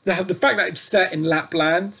like the fact that it's set in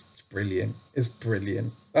Lapland, it's brilliant. It's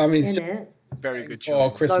brilliant. I mean, it's In just it. Very good for a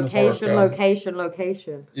job. Christmas horror Location, film.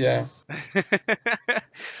 location. Yeah.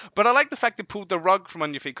 But I like the fact it pulled the rug from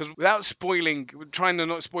under your feet because without spoiling, trying to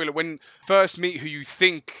not spoil it, when you first meet who you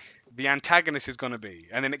think the antagonist is going to be,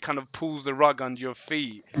 and then it kind of pulls the rug under your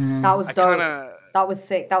feet. That was I dope. kinda- That was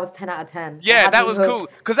sick. That was 10 out of 10. Yeah, had that me was hooked. cool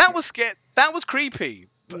because that was scared. That was creepy,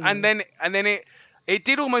 and then it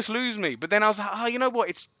did almost lose me. But then I was like, oh, you know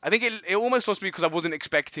what? I think it almost lost me because I wasn't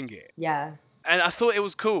expecting it, Yeah. and I thought it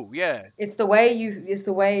was cool. Yeah. It's the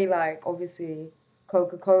way like obviously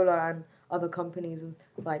Coca-Cola and other companies and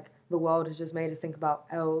like the world has just made us think about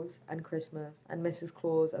elves and Christmas and Mrs.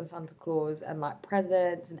 Claus and Santa Claus and like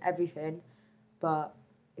presents and everything, but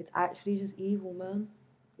it's actually just evil, man.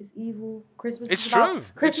 It's evil. Christmas It's is about, true. It's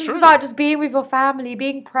Christmas true. is about just being with your family,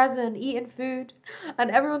 being present, eating food, and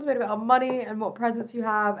everyone's made about money and what presents you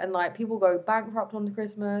have, and like people go bankrupt on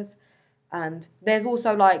Christmas. And there's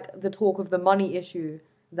also like the talk of the money issue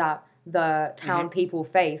that the town people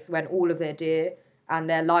face when all of their deer and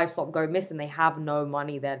their livestock go missing. They have no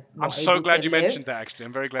money. They're not I'm so able glad to you live. mentioned that. Actually,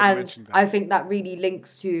 I'm very glad you And mentioned that. I think that really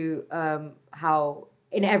links to how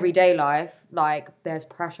in everyday life, like there's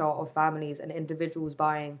pressure of families and individuals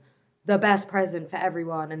buying the best present for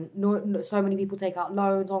everyone, and so many people take out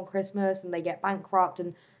loans on Christmas and they get bankrupt,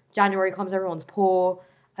 and January comes, everyone's poor,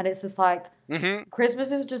 and it's just like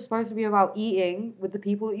Christmas is just supposed to be about eating with the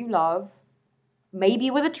people that you love,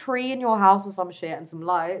 maybe with a tree in your house or some shit and some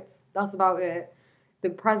lights. That's about it. The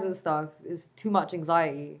present stuff is too much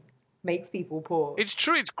anxiety. Makes people poor. It's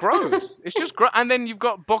true. It's gross. It's just gross. And then you've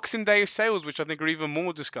got Boxing Day sales, which I think are even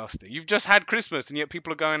more disgusting. You've just had Christmas, and yet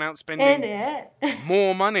people are going out spending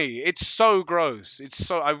more money. It's so gross.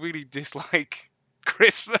 I really dislike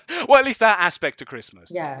Christmas. Well, at least that aspect of Christmas.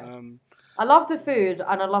 Yeah. I love the food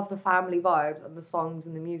and I love the family vibes and the songs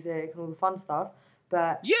and the music and all the fun stuff.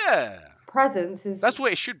 But yeah, presents is that's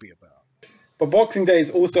what it should be about. But Boxing Day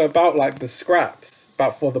is also about like the scraps,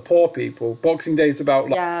 about for the poor people. Boxing Day is about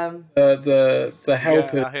like the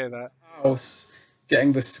helper Yeah, I hear that. house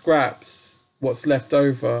getting the scraps, what's left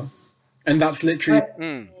over, and that's literally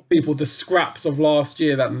people the scraps of last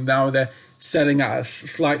year that now they're selling at a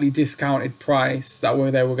slightly discounted price that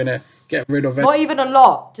they were gonna get rid of it. Not even a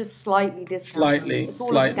lot, just slightly discounted. Slightly, It's all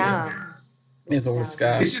slightly. a scam. It's all a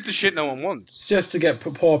scam. It's just the shit no one wants. It's just to get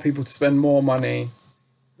poor people to spend more money.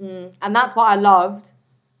 And that's what I loved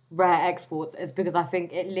Rare Exports, is because I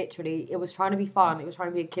think it was trying to be fun, it was trying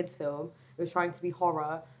to be a kids film, it was trying to be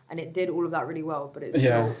horror, and it did all of that really well, but it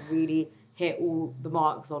still really hit all the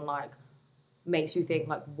marks on like, makes you think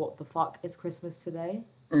like, what the fuck is Christmas today?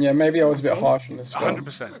 Yeah, maybe I was a bit harsh on this film.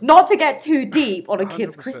 100%. Not to get too deep on a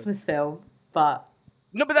kids' Christmas film, but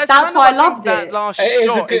no, but that's why I loved that it. last It is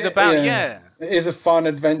shot is about It is a fun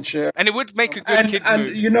adventure. And it would make a good kids and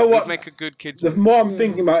movie. you know It would what? make a good kids The more I'm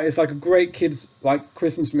thinking about it, it's like a great kids like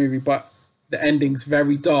Christmas movie, but the ending's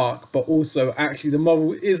very dark, but also actually the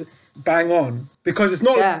moral is bang on. Because it's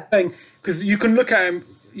not saying, because you can look at him,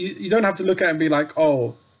 you don't have to look at it and be like,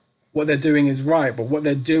 oh, what they're doing is right, but what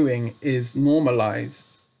they're doing is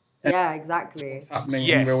normalized. Yeah, exactly. It's happening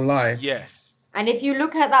in real life. Yes. And if you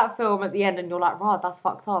look at that film at the end and you're like, right, that's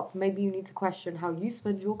fucked up, maybe you need to question how you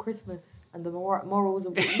spend your Christmas and the morals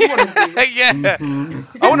of what you want to do. Yeah.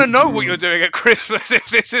 I want to know what you're doing at Christmas if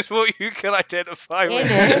this is what you can identify with.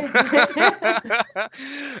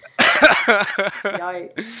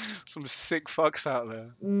 Some sick fucks out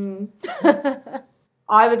there.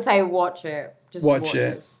 I would say watch it. Just watch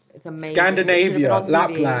it. It's amazing. Scandinavia,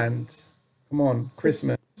 Lapland. Come on,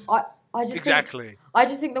 Christmas. I just exactly. I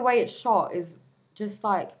just think the way it's shot is just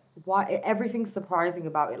like everything's surprising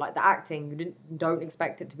about it. Like the acting, you don't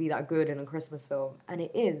expect it to be that good in a Christmas film, and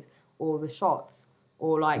it is. Or the shots,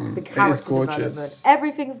 or like the character development.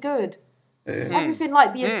 Everything's good. Everything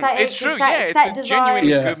like the aesthetic, it's true. Set It's a design.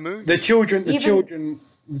 genuinely good movie.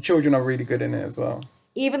 The children are really good in it as well.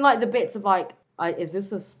 Even like the bits of like, is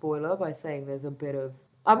this a spoiler by saying there's a bit of?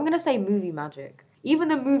 I'm gonna say movie magic. Even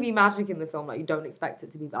the movie magic in the film, like you don't expect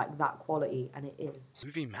it to be like that quality, and it is.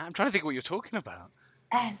 Movie man, I'm trying to think what you're talking about.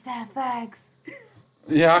 SFX.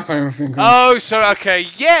 Yeah, I can't even think of Oh, so okay,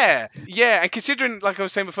 yeah. And considering, like I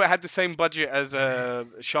was saying before, it had the same budget as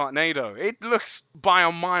Sharknado, it looks by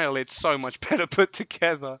a mile. It's so much better put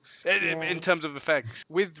together in terms of effects.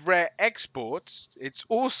 With Rare Exports, it's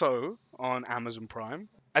also on Amazon Prime,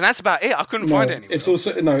 and that's about it. I couldn't find it anywhere. It's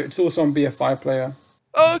also on BFI Player.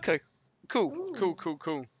 Oh, okay.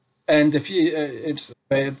 Cool. And if you, it's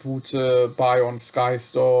available to buy on Sky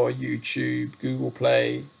Store, YouTube, Google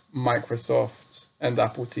Play, Microsoft, and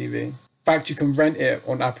Apple TV. In fact, you can rent it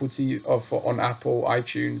on Apple TV on Apple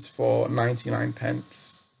iTunes for 99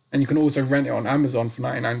 pence, and you can also rent it on Amazon for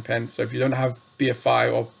 99 pence. So if you don't have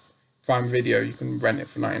BFI or Prime Video, you can rent it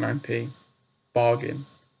for 99p. Bargain,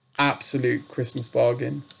 absolute Christmas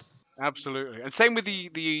bargain. Absolutely, and same with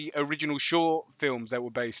the original short films that were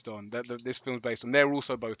based on that this film's based on. They're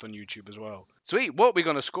also both on YouTube as well. Sweet. What are we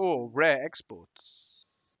gonna score? Rare Exports.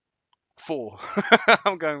 4.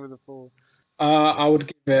 I'm going with a 4. I would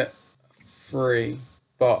give it 3.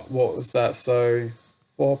 But what was that? So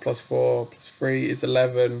 4 plus 4 plus 3 is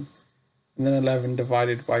 11, and then 11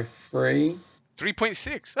 divided by 3.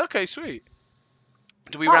 3.6. Okay, sweet.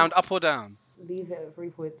 Do we round up or down? Leave it at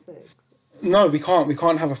 3.6. No, we can't. We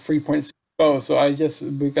can't have a 3.6 goal. So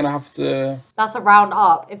we're gonna have to. That's a round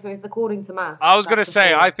up if it's according to math. I was gonna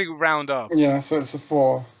say, I think round up. Yeah, so it's a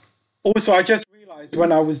 4. Also, I just realised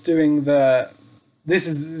when I was doing this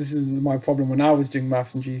is my problem when I was doing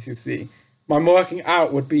maths in GCSE. My working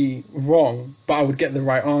out would be wrong, but I would get the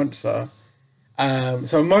right answer.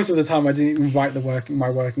 So most of the time I didn't even write my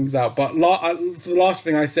workings out. But for the last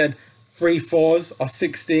thing I said, 3 4s are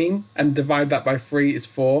 16, and divide that by 3 is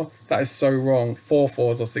 4. That is so wrong. 4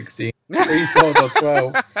 4s are 16. 3 4s are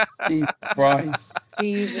 12. Jesus Christ.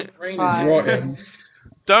 Jesus Brain is rotten.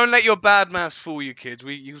 Don't let your bad maths fool you, kids.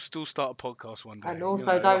 You'll still start a podcast one day. And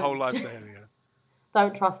also your don't whole life's ahead of you.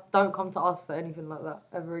 Don't come to us for anything like that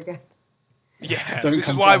ever again. Yeah, Don't this is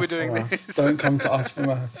come why to we're us doing for this. maths. Don't come to us for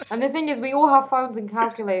maths. And the thing is, we all have phones and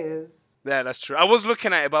calculators. Yeah, that's true. I was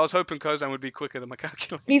looking at it, but I was hoping Kozan would be quicker than my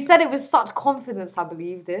calculator. He said it with such confidence. I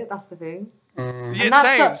believed it. That's the thing.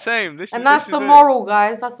 Yeah, same. This that's the moral,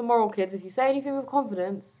 guys. That's the moral, kids. If you say anything with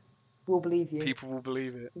confidence, we'll believe you. People will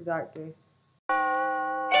believe it. Exactly.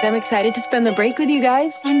 I'm excited to spend the break with you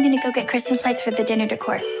guys. I'm gonna go get Christmas lights for the dinner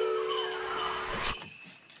decor.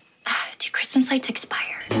 Do Christmas lights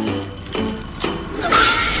expire?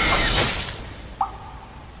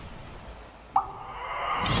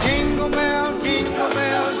 Jingle bell, jingle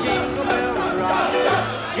bell, jingle bell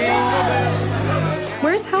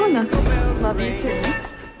love you too.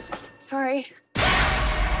 Sorry.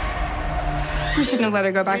 I shouldn't have let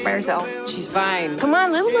her go back by herself. She's fine. Come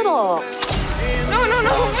on, live a little. No,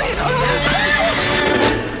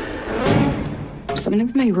 wait. Some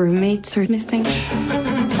of my roommates are missing.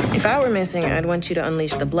 If I were missing, I'd want you to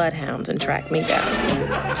unleash the bloodhounds and track me down.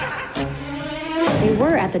 They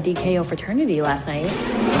were at the DKO fraternity last night.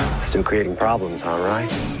 Still creating problems, huh,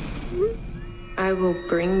 right? I will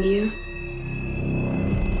bring you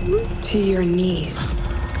to your knees.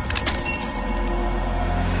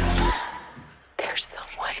 There's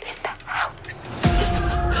someone in the house.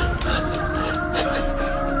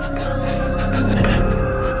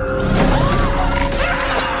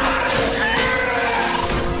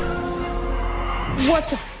 What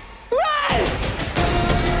the? Run!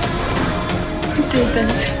 Who did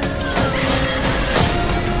this?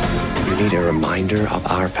 You need a reminder of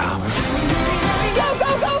our power? Go!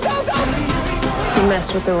 You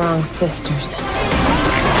messed with the wrong sisters.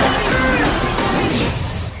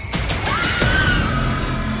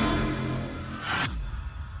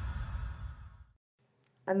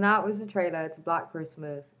 And that was the trailer to Black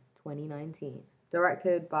Christmas 2019,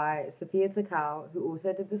 directed by Sophia Takao, who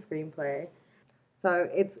also did the screenplay. So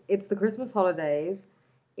it's the Christmas holidays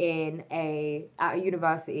at a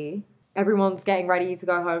university. Everyone's getting ready to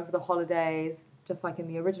go home for the holidays, just like in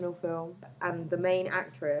the original film. And the main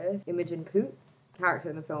actress, Imogen Poots, character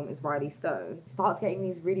in the film is Riley Stone, starts getting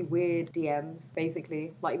these really weird DMs,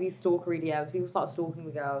 basically, like these stalkery DMs. People start stalking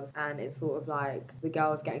the girls, and it's sort of like the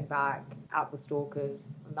girls getting back at the stalkers,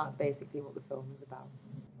 and that's basically what the film is about.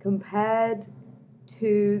 Compared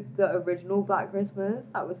to the original Black Christmas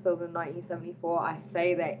that was filmed in 1974, I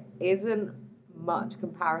say there isn't much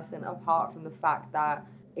comparison apart from the fact that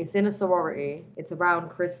it's in a sorority, it's around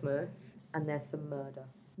Christmas, and there's some murder.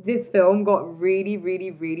 This film got really,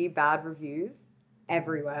 really, really bad reviews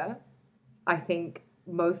everywhere. I think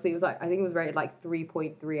mostly it was rated like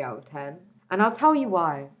 3.3 out of 10. And I'll tell you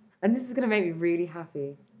why. And this is going to make me really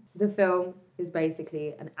happy. The film is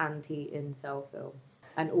basically an anti-incel film.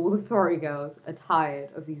 And all the sorority girls are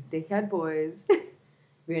tired of these dickhead boys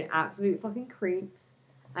being absolute fucking creeps.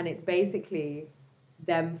 And it's basically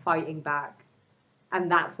them fighting back. And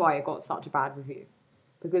that's why it got such a bad review.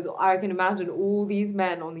 Because I can imagine all these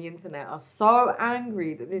men on the internet are so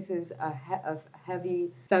angry that this is a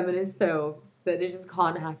heavy feminist film that they just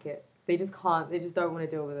can't hack it. They just can't. They just don't want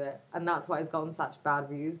to deal with it. And that's why it's gotten such bad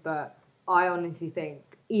reviews. But I honestly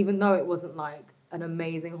think, even though it wasn't like an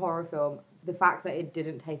amazing horror film, the fact that it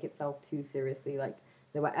didn't take itself too seriously, like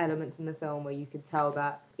there were elements in the film where you could tell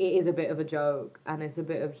that it is a bit of a joke and it's a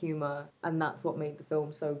bit of humor, and that's what made the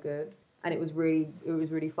film so good. And it was really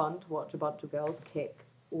fun to watch a bunch of girls kick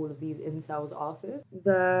all of these incels' asses.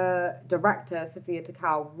 The director, Sophia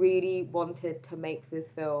Takao, really wanted to make this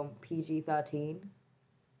film PG-13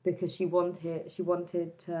 because she wanted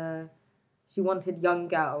young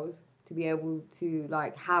girls to be able to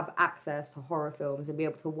like have access to horror films and be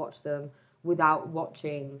able to watch them without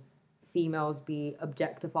watching females be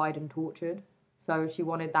objectified and tortured. So she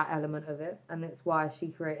wanted that element of it, and that's why she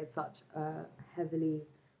created such a heavily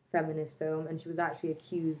feminist film. And she was actually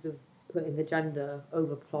accused of putting the gender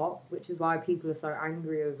over plot, which is why people are so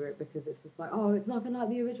angry over it, because it's just like, oh, it's nothing like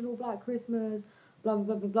the original Black Christmas, blah, blah,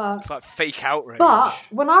 blah, blah, blah. It's like fake outrage. But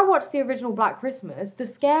when I watched the original Black Christmas, the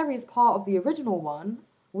scariest part of the original one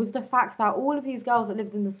was the fact that all of these girls that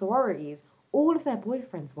lived in the sororities, all of their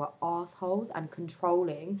boyfriends were assholes and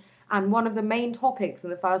controlling. And one of the main topics in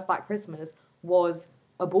the first Black Christmas was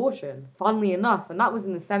abortion, funnily enough, and that was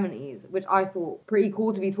in the 70s, which I thought pretty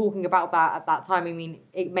cool to be talking about that at that time. I mean,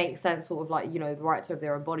 it makes sense, sort of like, you know, the rights of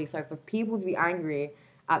their own body. So for people to be angry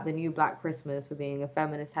at the new Black Christmas for being a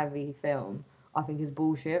feminist heavy film, I think is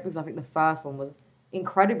bullshit, because I think the first one was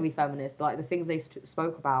incredibly feminist. Like the things they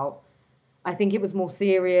spoke about, I think it was more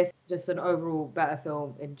serious, just an overall better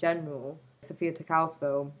film in general. Sophia Takao's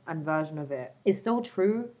film and version of it is still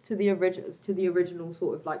true to the original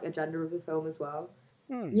sort of like agenda of the film as well.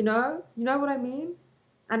 You know what I mean?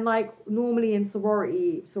 And like normally in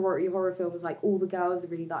sorority horror films, like all the girls are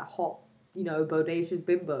really like hot, you know, bodacious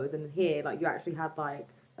bimbos, and here like you actually had like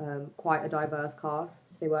quite a diverse cast.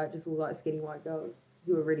 They weren't just all like skinny white girls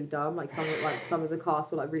who were really dumb. Like some of the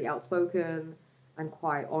cast were like really outspoken and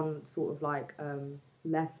quite on sort of like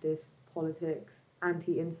leftist politics,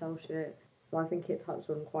 anti-incel shit. So I think it touched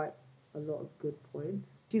on quite a lot of good points.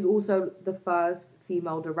 She's also the first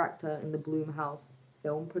female director in the Blumhouse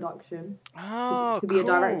film production to be a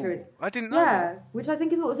director. I didn't know. Yeah, which I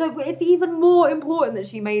think is also, it's even more important that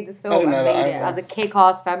she made this film and made it as a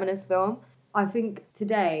kick-ass feminist film, I think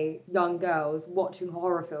today, young girls watching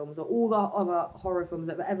horror films or all the other horror films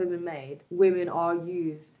that have ever been made, women are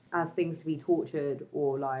used as things to be tortured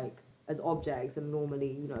or like as objects, and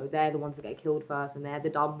normally, you know, they're the ones that get killed first and they're the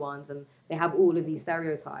dumb ones, and they have all of these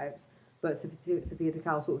stereotypes. But Sophia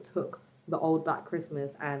Takao sort of took the old Black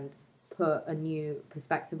Christmas and put a new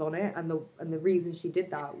perspective on it, and the reason she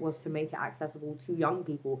did that was to make it accessible to young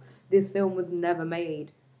people. This film was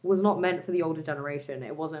not meant for the older generation.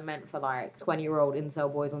 It wasn't meant for like 20-year-old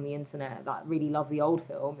incel boys on the internet that really love the old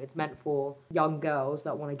film. It's meant for young girls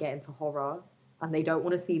that want to get into horror and they don't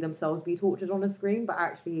want to see themselves be tortured on a screen, but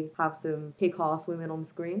actually have some kick-ass women on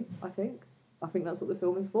screen, I think that's what the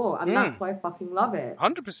film is for, and that's why I fucking love it.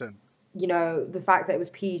 100%. You know, the fact that it was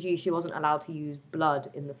PG, she wasn't allowed to use blood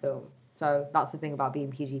in the film. So that's the thing about being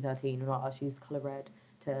PG-13. You're not allowed to use colour red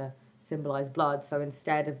to symbolise blood. So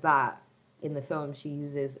instead of that, in the film, she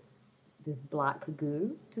uses this black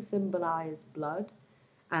goo to symbolise blood.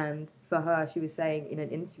 And for her, she was saying in an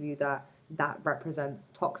interview that represents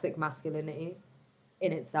toxic masculinity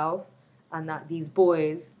in itself, and that these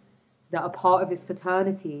boys that are part of this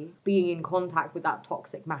fraternity being in contact with that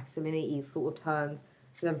toxic masculinity sort of turns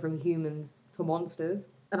them from humans to monsters.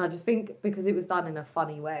 And I just think because it was done in a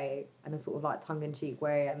funny way and a sort of like tongue-in-cheek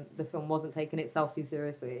way, and the film wasn't taking itself too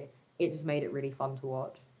seriously, it just made it really fun to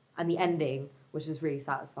watch. And the ending was just really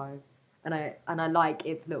satisfying. And I like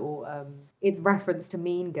its little its reference to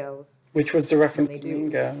Mean Girls. Which was the reference to Mean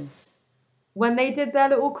Girls? When they did their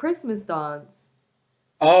little Christmas dance.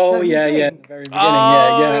 Oh yeah, at the very beginning.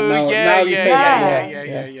 Now you say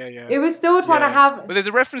Yeah. It was still trying to have. But there's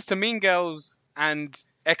a reference to Mean Girls and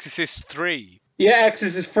Exorcist 3. Yeah,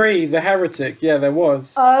 Exorcist 3, The Heretic. Yeah, there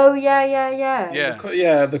was. Oh yeah.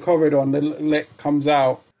 Yeah. The corridor and the lit comes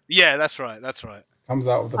out. Yeah, that's right. Comes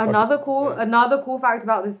out of the. Another cool fact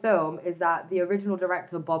about this film is that the original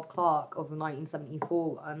director Bob Clark of the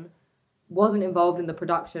 1974 one wasn't involved in the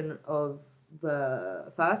production of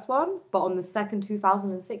the first one, but on the second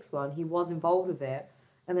 2006 one he was involved with it,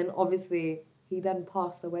 and then obviously he then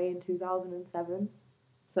passed away in 2007.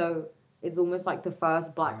 So it's almost like the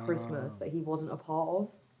first Black Christmas that he wasn't a part of.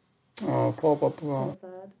 Oh, poor Bob Clark.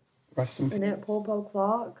 Rest in peace. Isn't it, poor Bob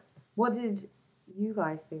Clark? What did you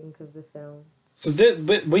guys think of the film? So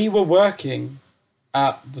we were working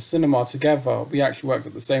at the cinema together. We actually worked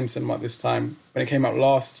at the same cinema at this time when it came out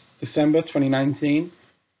last December 2019.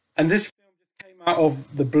 And this film just came out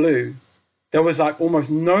of the blue. There was like almost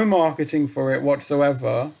no marketing for it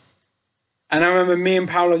whatsoever. And I remember me and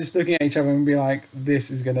Paolo just looking at each other and being like, this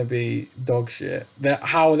is going to be dog shit.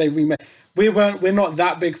 How they remake. We're not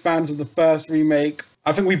that big fans of the first remake.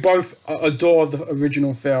 I think we both adore the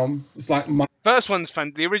original film. It's like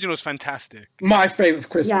the original is fantastic. My favourite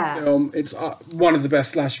Christmas film. It's one of the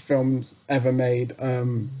best slasher films ever made.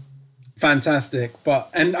 Fantastic.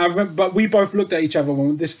 But we both looked at each other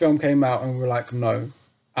when this film came out and we were like, no,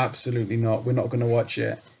 absolutely not. We're not going to watch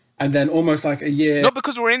it. And then almost like a year... Not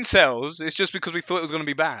because we're incels, it's just because we thought it was going to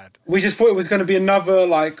be bad. We just thought it was going to be another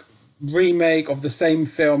like remake of the same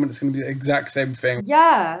film and it's going to be the exact same thing.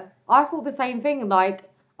 Yeah, I thought the same thing. Like,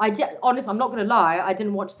 honestly, I'm not going to lie, I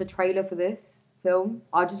didn't watch the trailer for this film.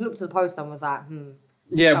 I just looked at the poster and was like,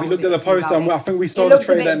 Yeah, we looked at the poster and I think we saw the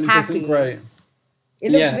trailer and it wasn't great.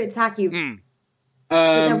 It looked a bit tacky.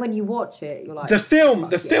 But then when you watch it, you're like... The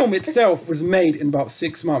film itself was made in about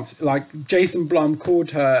 6 months. Like, Jason Blum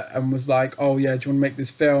called her and was like, oh yeah, do you want to make this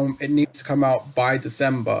film? It needs to come out by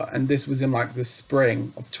December. And this was in like the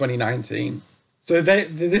spring of 2019. So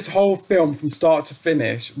this whole film from start to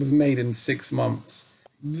finish was made in 6 months.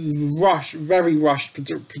 Very rushed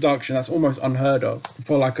production. That's almost unheard of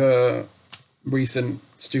for like a recent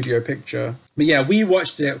studio picture. But yeah, we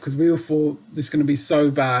watched it because we all thought this is going to be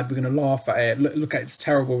so bad. We're going to laugh at it. Look at its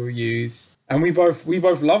terrible reviews. And we both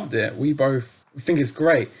loved it. We both think it's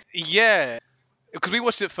great. Yeah. Because we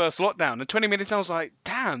watched it first lockdown, and 20 minutes I was like,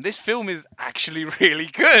 damn, this film is actually really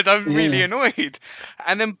good. I'm really annoyed.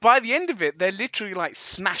 And then by the end of it, they're literally like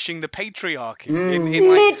smashing the patriarchy.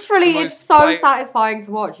 Literally, it's so satisfying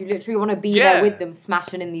to watch. You literally want to be there with them,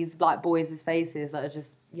 smashing in these like boys' faces that are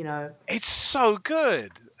just, you know. It's so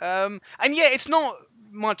good. And yeah, it's not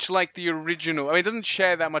much like the original. I mean, it doesn't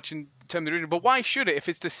share that much in terms of the original, but why should it if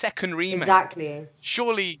it's the second remake? Exactly.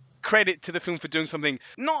 Surely credit to the film for doing something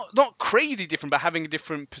not crazy different, but having a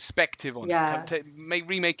different perspective on it,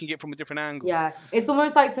 remaking it from a different angle. Yeah, it's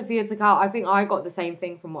almost like Sophia Takao. I think I got the same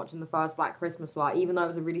thing from watching the first Black Christmas one, even though it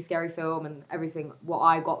was a really scary film and everything. What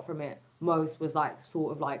I got from it most was like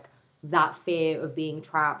sort of like that fear of being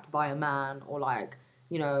trapped by a man, or like,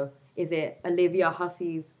 you know, is it Olivia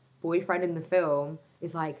Hussey's boyfriend in the film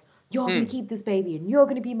is like, you're going to keep this baby and you're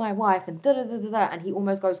going to be my wife and da-da-da-da-da. And he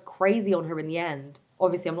almost goes crazy on her in the end.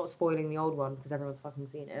 Obviously, I'm not spoiling the old one because everyone's fucking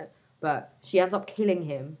seen it. But she ends up killing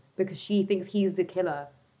him because she thinks he's the killer.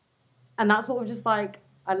 And that's sort of just like,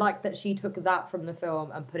 I like that she took that from the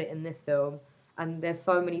film and put it in this film. And there's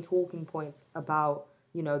so many talking points about,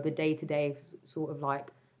 you know, the day-to-day sort of like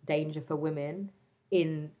danger for women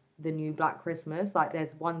in the new Black Christmas. Like there's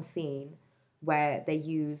one scene where they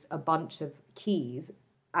use a bunch of keys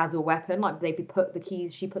as a weapon. Like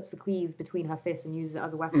she puts the keys between her fists and uses it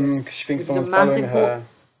as a weapon. Because she thinks someone's following her.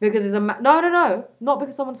 Because it's no, not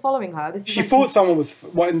because someone's following her. This is She thought someone was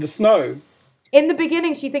in the snow. In the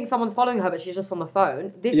beginning, she thinks someone's following her, but she's just on the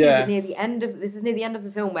phone. This is near the end of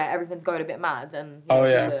the film where everything's going a bit mad and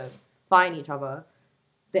they're fighting each other.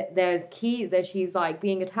 There's keys that she's like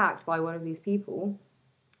being attacked by one of these people,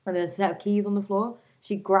 and there's a set of keys on the floor.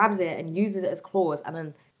 She grabs it and uses it as claws, and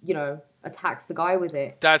then attacks the guy with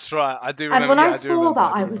it. That's right. I do remember. And when I saw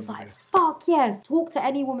that, I was like, "Fuck yes!" Talk to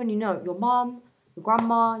any woman you know, your mum, your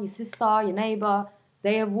grandma, your sister, your neighbor.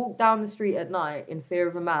 They have walked down the street at night in fear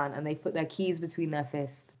of a man, and they put their keys between their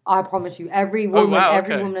fists. I promise you, every woman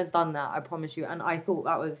has done that. I promise you, and I thought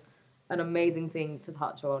that was an amazing thing to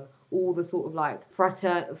touch on. All the sort of like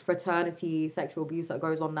fraternity, sexual abuse that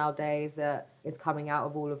goes on nowadays that is coming out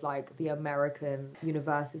of all of like the American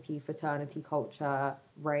university fraternity culture,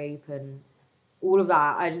 rape, and all of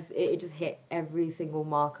that. It just hit every single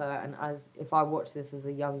marker. And if I watched this as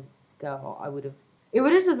a young girl, it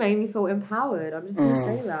would have just made me feel empowered. I'm just going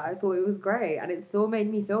to say that. I thought it was great. And it still made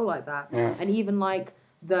me feel like that. Yeah. And even like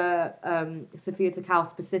the Sofia Takao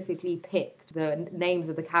specifically picked the names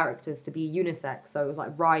of the characters to be unisex. So it was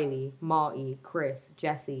like Riley, Marty, Chris,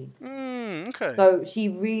 Jesse. Okay. So she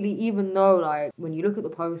really, even though like when you look at the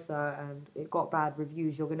poster and it got bad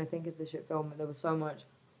reviews, you're going to think it's a shit film. And there was so much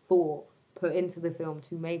thought put into the film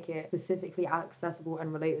to make it specifically accessible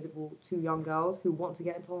and relatable to young girls who want to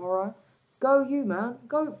get into horror. Go you, man.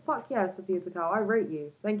 Go, fuck yeah, Sofia Takao. I rate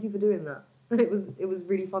you. Thank you for doing that. It was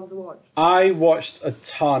really fun to watch. I watched a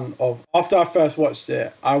ton of... After I first watched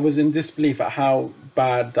it, I was in disbelief at how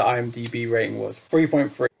bad the IMDb rating was.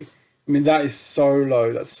 3.3. I mean, that is so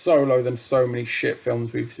low. That's so low than so many shit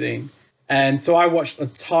films we've seen. And so I watched a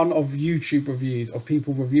ton of YouTube reviews of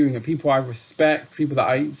people reviewing it. People I respect, people that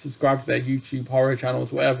I subscribe to their YouTube horror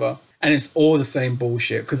channels, whatever. And it's all the same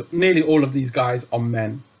bullshit. Because nearly all of these guys are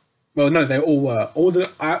men. Well, no, they all were.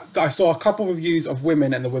 I saw a couple of reviews of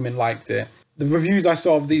women and the women liked it. The reviews I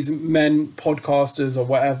saw of these men, podcasters or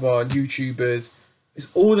whatever, YouTubers, it's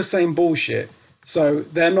all the same bullshit. So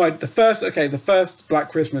they're not... The first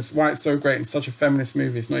Black Christmas, why it's so great and such a feminist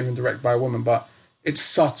movie, it's not even directed by a woman, but it's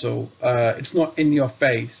subtle. It's not in your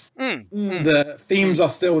face. The themes are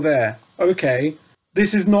still there. Okay,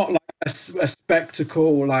 this is not like a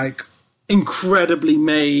spectacle, like... incredibly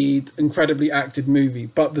made, incredibly acted movie,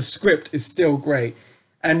 but the script is still great.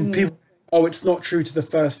 And people, it's not true to the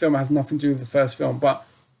first film, it has nothing to do with the first film, but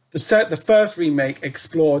the first remake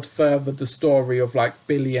explored further the story of like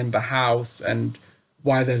Billy and the house and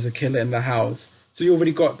why there's a killer in the house. So you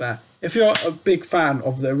already got that. If you're a big fan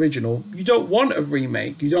of the original, you don't want a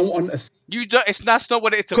remake. You don't want a... That's not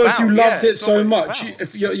what it's about. Because you loved it so much.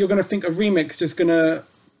 If you're going to think a remake's just going to...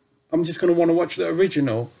 I'm just going to want to watch the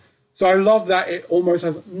original. So I love that it almost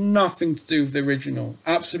has nothing to do with the original.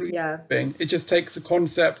 Absolutely nothing. It just takes the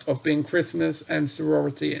concept of being Christmas and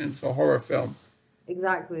sorority and it's a horror film.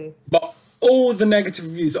 Exactly. But all the negative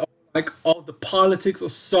reviews are like, oh, the politics are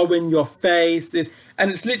so in your face. And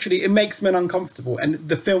it's literally, it makes men uncomfortable. And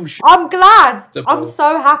the film... I'm glad. I'm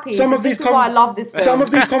so happy. This is why I love this film. Some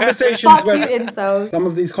of these conversations... Some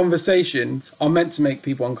of these conversations are meant to make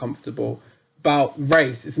people uncomfortable. About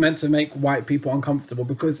race, it's meant to make white people uncomfortable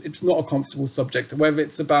because it's not a comfortable subject. Whether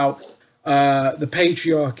it's about the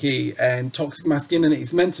patriarchy and toxic masculinity,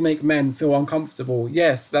 it's meant to make men feel uncomfortable.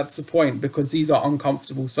 Yes, that's the point, because these are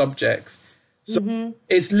uncomfortable subjects. So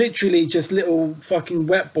it's literally just little fucking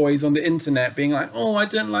wet boys on the internet being like, oh, I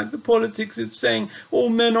don't like the politics of saying all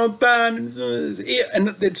men are bad.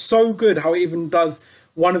 And it's so good how it even does...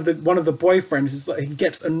 One of the boyfriends is like, he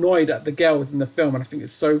gets annoyed at the girl in the film, and I think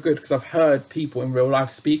it's so good because I've heard people in real life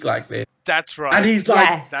speak like this. That's right. And he's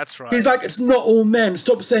like, that's right. He's like, it's not all men.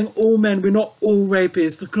 Stop saying all men. We're not all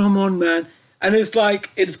rapists. Come on, man. And it's like,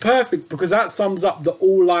 it's perfect because that sums up the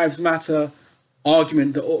all lives matter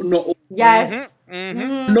argument. Not all. Yes.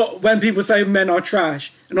 Not when people say men are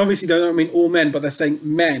trash, and obviously they don't mean all men, but they're saying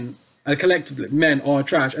men. And collectively, men are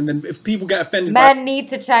trash. And then if people get offended men need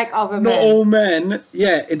to check other men. Not all men.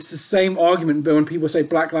 Yeah, it's the same argument. But when people say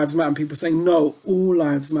Black Lives Matter and people say, no, all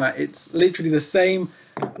lives matter. It's literally the same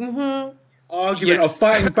argument Yes. of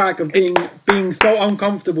fighting back, of being so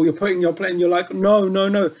uncomfortable. You're putting your plate and you're like, no.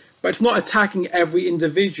 But it's not attacking every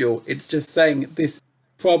individual. It's just saying this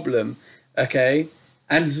problem, okay?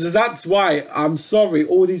 And that's why, I'm sorry,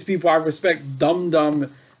 all these people I respect, Dum.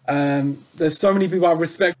 There's so many people I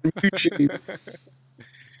respect on YouTube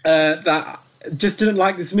that just didn't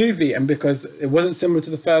like this movie. And because it wasn't similar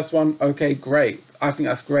to the first one, okay, great. I think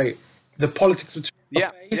that's great. The politics were in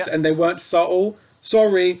the face and they weren't subtle.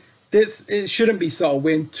 Sorry, it shouldn't be subtle.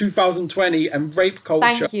 We're in 2020 and rape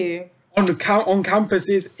culture. Thank you. On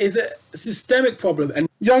campuses is a systemic problem, and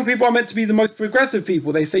young people are meant to be the most progressive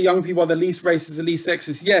people. They say young people are the least racist, the least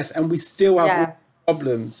sexist. Yes, and we still have all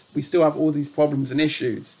problems. We still have all these problems and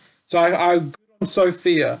issues. So I good on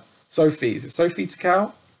Sophia. Sophie, is it Sophie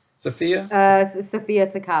Takao? Sophia? Sophia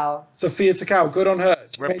Takao. Sophia Takao, good on her.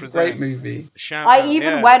 She made a great movie. I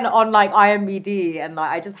even went on like IMDb and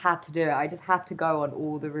like I just had to do it. I just had to go on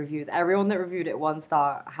all the reviews. Everyone that reviewed it 1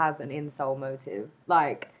 star has an incel motive.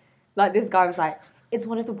 Like this guy was like, it's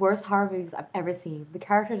one of the worst horror movies I've ever seen. The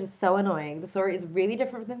characters are so annoying. The story is really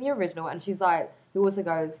different than the original. And she's like, he also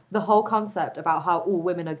goes, the whole concept about how all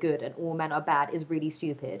women are good and all men are bad is really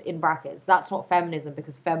stupid. In brackets, that's not feminism,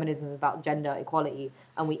 because feminism is about gender equality.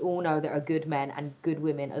 And we all know there are good men and good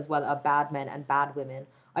women as well as bad men and bad women.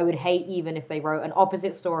 I would hate even if they wrote an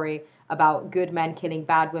opposite story about good men killing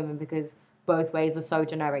bad women, because both ways are so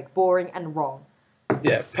generic, boring and wrong.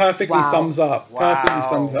 Yeah, perfectly sums up. Perfectly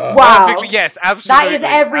sums it up. Wow. Perfectly, yes, absolutely.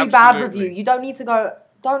 That is every bad absolutely. review. You don't need to go,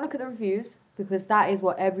 don't look at the reviews, because that is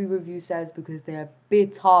what every review says, because they're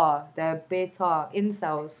bitter. They're bitter.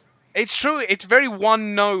 Incels. It's true. It's very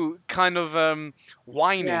one note kind of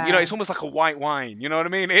whining. Yeah. You know, it's almost like a white wine. You know what I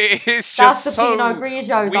mean? It's That's just the so Pinot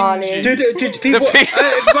Grigio, darling. Dude, people,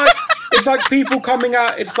 it's like people coming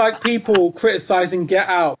out. It's like people criticizing Get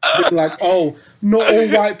Out, being like, "Oh, not all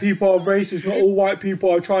white people are racist. Not all white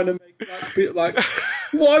people are trying to make black people like."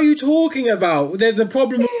 What are you talking about? There's a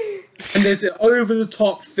problem, and there's an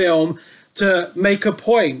over-the-top film to make a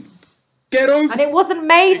point. Get over. And it wasn't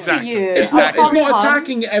made for you. It's not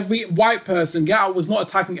attacking every white person. Get Out was not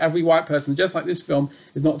attacking every white person, just like this film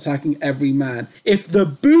is not attacking every man. If the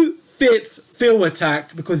boot fits, feel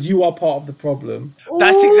attacked because you are part of the problem.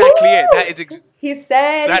 That's exactly it. That is He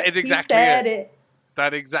said that is exactly he said it.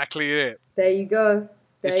 That's exactly it. There you go.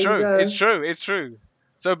 There It's you true. go. It's true. It's true.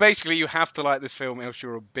 So basically, you have to like this film, else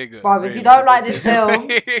you're a bigot. Bro, if you don't like this film,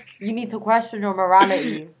 you need to question your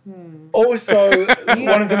morality. Also,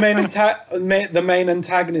 one of the main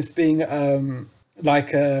antagonists being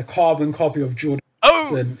like a carbon copy of Jordan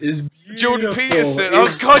Peterson is beautiful. Jordan Peterson.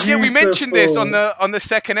 It's Oh god, yeah, we mentioned this on beautiful. the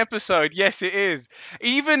second episode. Yes, it is.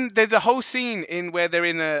 Even there's a whole scene in where they're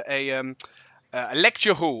in a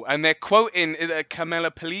lecture hall and they're quoting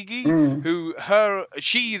Camilla Peligi,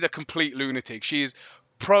 she's a complete lunatic. She is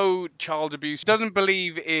pro child abuse, doesn't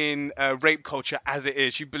believe in rape culture as it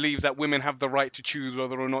is. She believes that women have the right to choose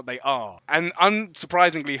whether or not they are. And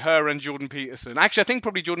unsurprisingly, her and Jordan Peterson, actually I think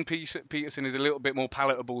probably Jordan Peterson is a little bit more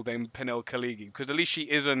palatable than Penel Kaligi, because at least she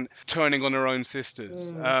isn't turning on her own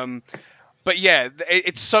sisters. But yeah,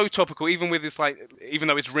 it's so topical, even with this, even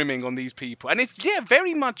though it's rimming on these people. And it's,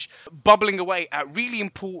 very much bubbling away at really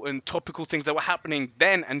important topical things that were happening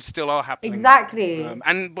then and still are happening. Exactly.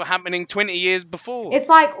 And were happening 20 years before. It's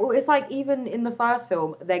like even in the first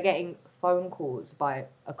film, they're getting phone calls by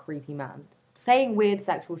a creepy man, saying weird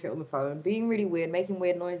sexual shit on the phone, being really weird, making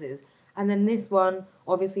weird noises. And then this one,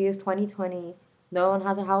 obviously, is 2020. No one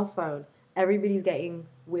has a house phone. Everybody's getting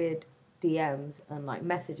weird DMs and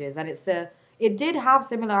messages, and it did have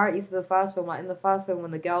similarities to the first film. Like in the first film,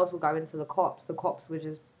 when the girls were going to the cops were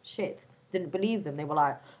just shit, didn't believe them. They were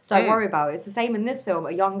like, don't worry about it. It's the same in this film.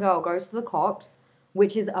 A young girl goes to the cops,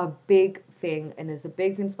 which is a big thing, and it's a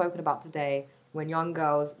big thing spoken about today when young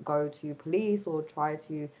girls go to police or try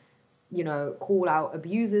to, call out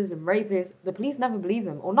abusers and rapists. The police never believe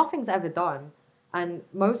them, or nothing's ever done, and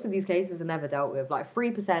most of these cases are never dealt with.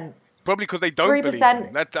 3%. Probably because they don't 3%, believe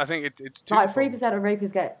them. I think it's too 3% of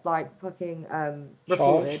rapists get fucking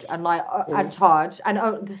reported and charged,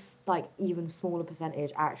 and this even smaller percentage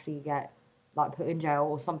actually get put in jail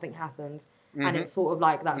or something happens. And it's sort of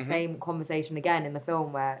that same conversation again in the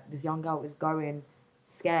film where this young girl is going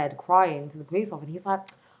scared, crying to the police officer, and he's like,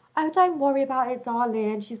 "Oh, don't worry about it,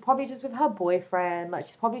 darling. She's probably just with her boyfriend.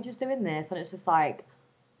 She's probably just doing this." And it's just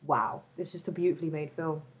wow, it's just a beautifully made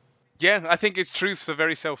film. Yeah, I think its truths are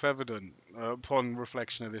very self-evident upon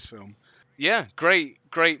reflection of this film. Yeah, great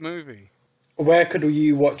movie. Where could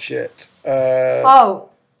you watch it?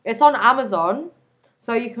 It's on Amazon.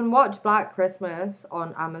 So you can watch Black Christmas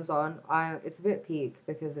on Amazon. It's a bit peak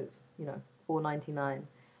because it's, $4.99.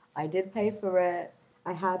 I did pay for it.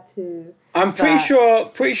 I had to. I'm pretty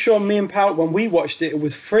sure me and Pal, when we watched it, it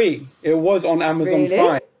was free. It was on Amazon Really?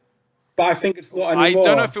 Prime. But I think it's not anymore. I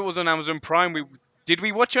don't know if it was on Amazon Prime. Did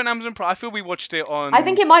we watch it on Amazon Prime? I feel we watched it on I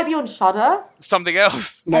think it might be on Shudder. something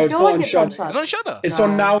else. No, it's feel not like on it's on Shudder. Shudder. It's on Shudder. It's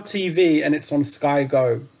on Now TV and it's on Sky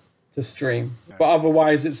Go to stream. But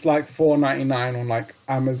otherwise, it's like $4.99 on like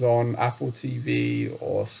Amazon, Apple TV,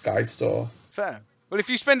 or Sky Store. Fair. Well, if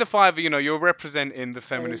you spend a $5, you know, you're representing the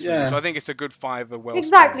feminist movement. So I think it's a good $5 well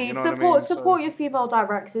Exactly. spent, you know what I mean? Support your female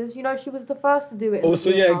directors. You know, she was the first to do it. Also,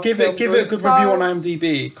 yeah, give it a good review on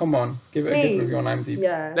IMDb. Come on, give it a good review on IMDb.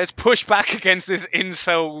 Yeah. Let's push back against this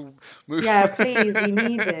incel movement. Yeah, please, we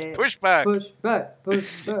need it. Push back. Push back.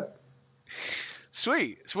 Push back.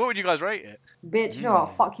 Sweet. So what would you guys rate it? Bitch, you know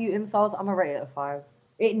what? Fuck you, incels. I'm gonna rate it a 5.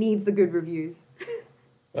 It needs the good reviews.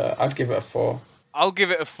 I'd give it a 4. I'll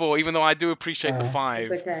give it a 4, even though I do appreciate the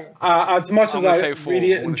 5. Okay. As much as I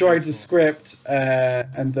really 4. enjoyed the script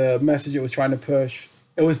and the message it was trying to push,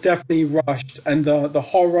 it was definitely rushed. And the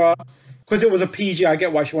horror, because it was a PG, I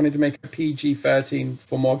get why she wanted to make a PG-13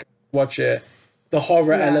 for more guys to watch it. The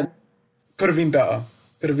horror element could have been better.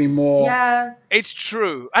 Could have been more. Yeah. It's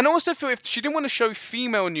true. And I also feel if she didn't want to show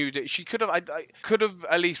female nudity, she could have I could have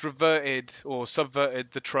at least reverted or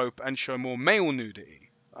subverted the trope and show more male nudity.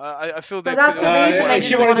 I feel that.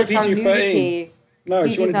 She wanted the PG-13. No,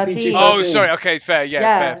 she wanted the PG-13. Oh, sorry. Okay, fair. Yeah,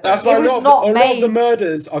 fair. That's why a lot of the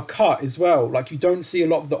murders are cut as well. Like you don't see a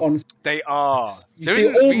lot of the on. They are. You see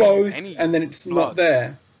it almost, and then it's not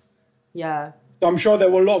there. Yeah. So I'm sure there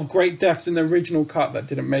were a lot of great deaths in the original cut that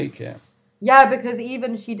didn't make it. Yeah, because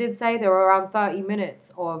even she did say there were around 30 minutes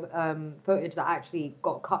of footage that actually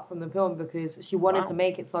got cut from the film because she wanted to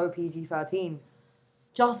make it so PG-13.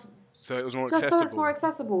 So it was more so accessible. it's more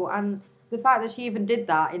accessible. And the fact that she even did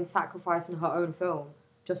that in sacrificing her own film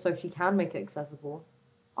just so she can make it accessible,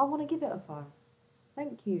 I want to give it a 5.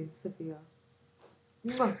 Thank you, Sophia.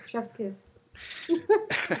 Mwah, chef's kiss.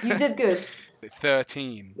 You did good.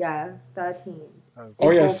 13. Yeah, 13.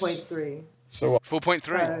 Oh, yes. 4.3. So what? 4.3.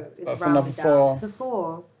 So that's another 4. To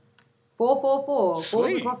 4. 4. Sweet.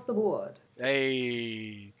 4 across the board.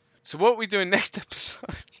 Hey. So what are we doing next episode?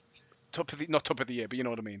 Not top of the year, but you know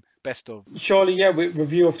what I mean. Best of. Surely, yeah.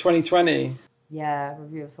 Review of 2020. Yeah,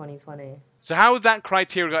 review of 2020. So how is that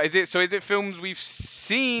criteria? Is it films we've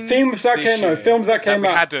seen? Films that came out. Films that came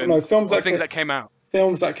out. No, films that came out.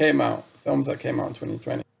 Films that came out. Films that came out in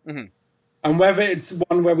 2020. Mm-hmm. And whether it's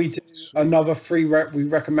one where we do another free we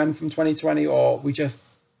recommend from 2020, or we just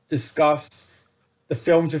discuss the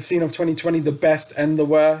films we've seen of 2020, the best and the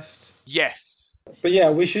worst. Yes. But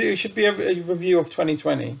yeah, it should be a review of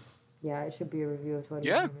 2020. Yeah, it should be a review of 2020.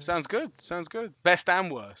 Yeah, sounds good. Sounds good. Best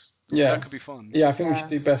and worst. Yeah. That could be fun. Yeah, I think we should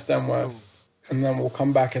do best and worst. And then we'll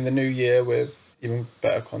come back in the new year with even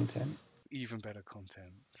better content. Even better content.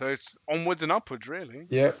 So it's onwards and upwards, really.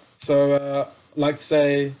 Yeah. So I'd like to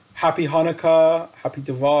say happy Hanukkah, happy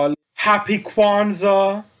Diwali, happy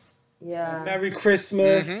Kwanzaa, Merry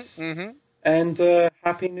Christmas, and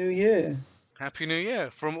Happy New Year. Happy New Year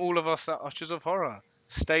from all of us at Ushers of Horror.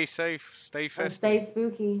 Stay safe, stay festive. And stay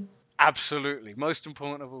spooky. Absolutely. Most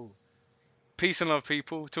important of all. Peace and love,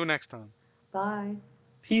 people. Till next time. Bye.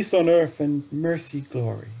 Peace on earth and mercy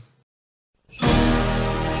glory.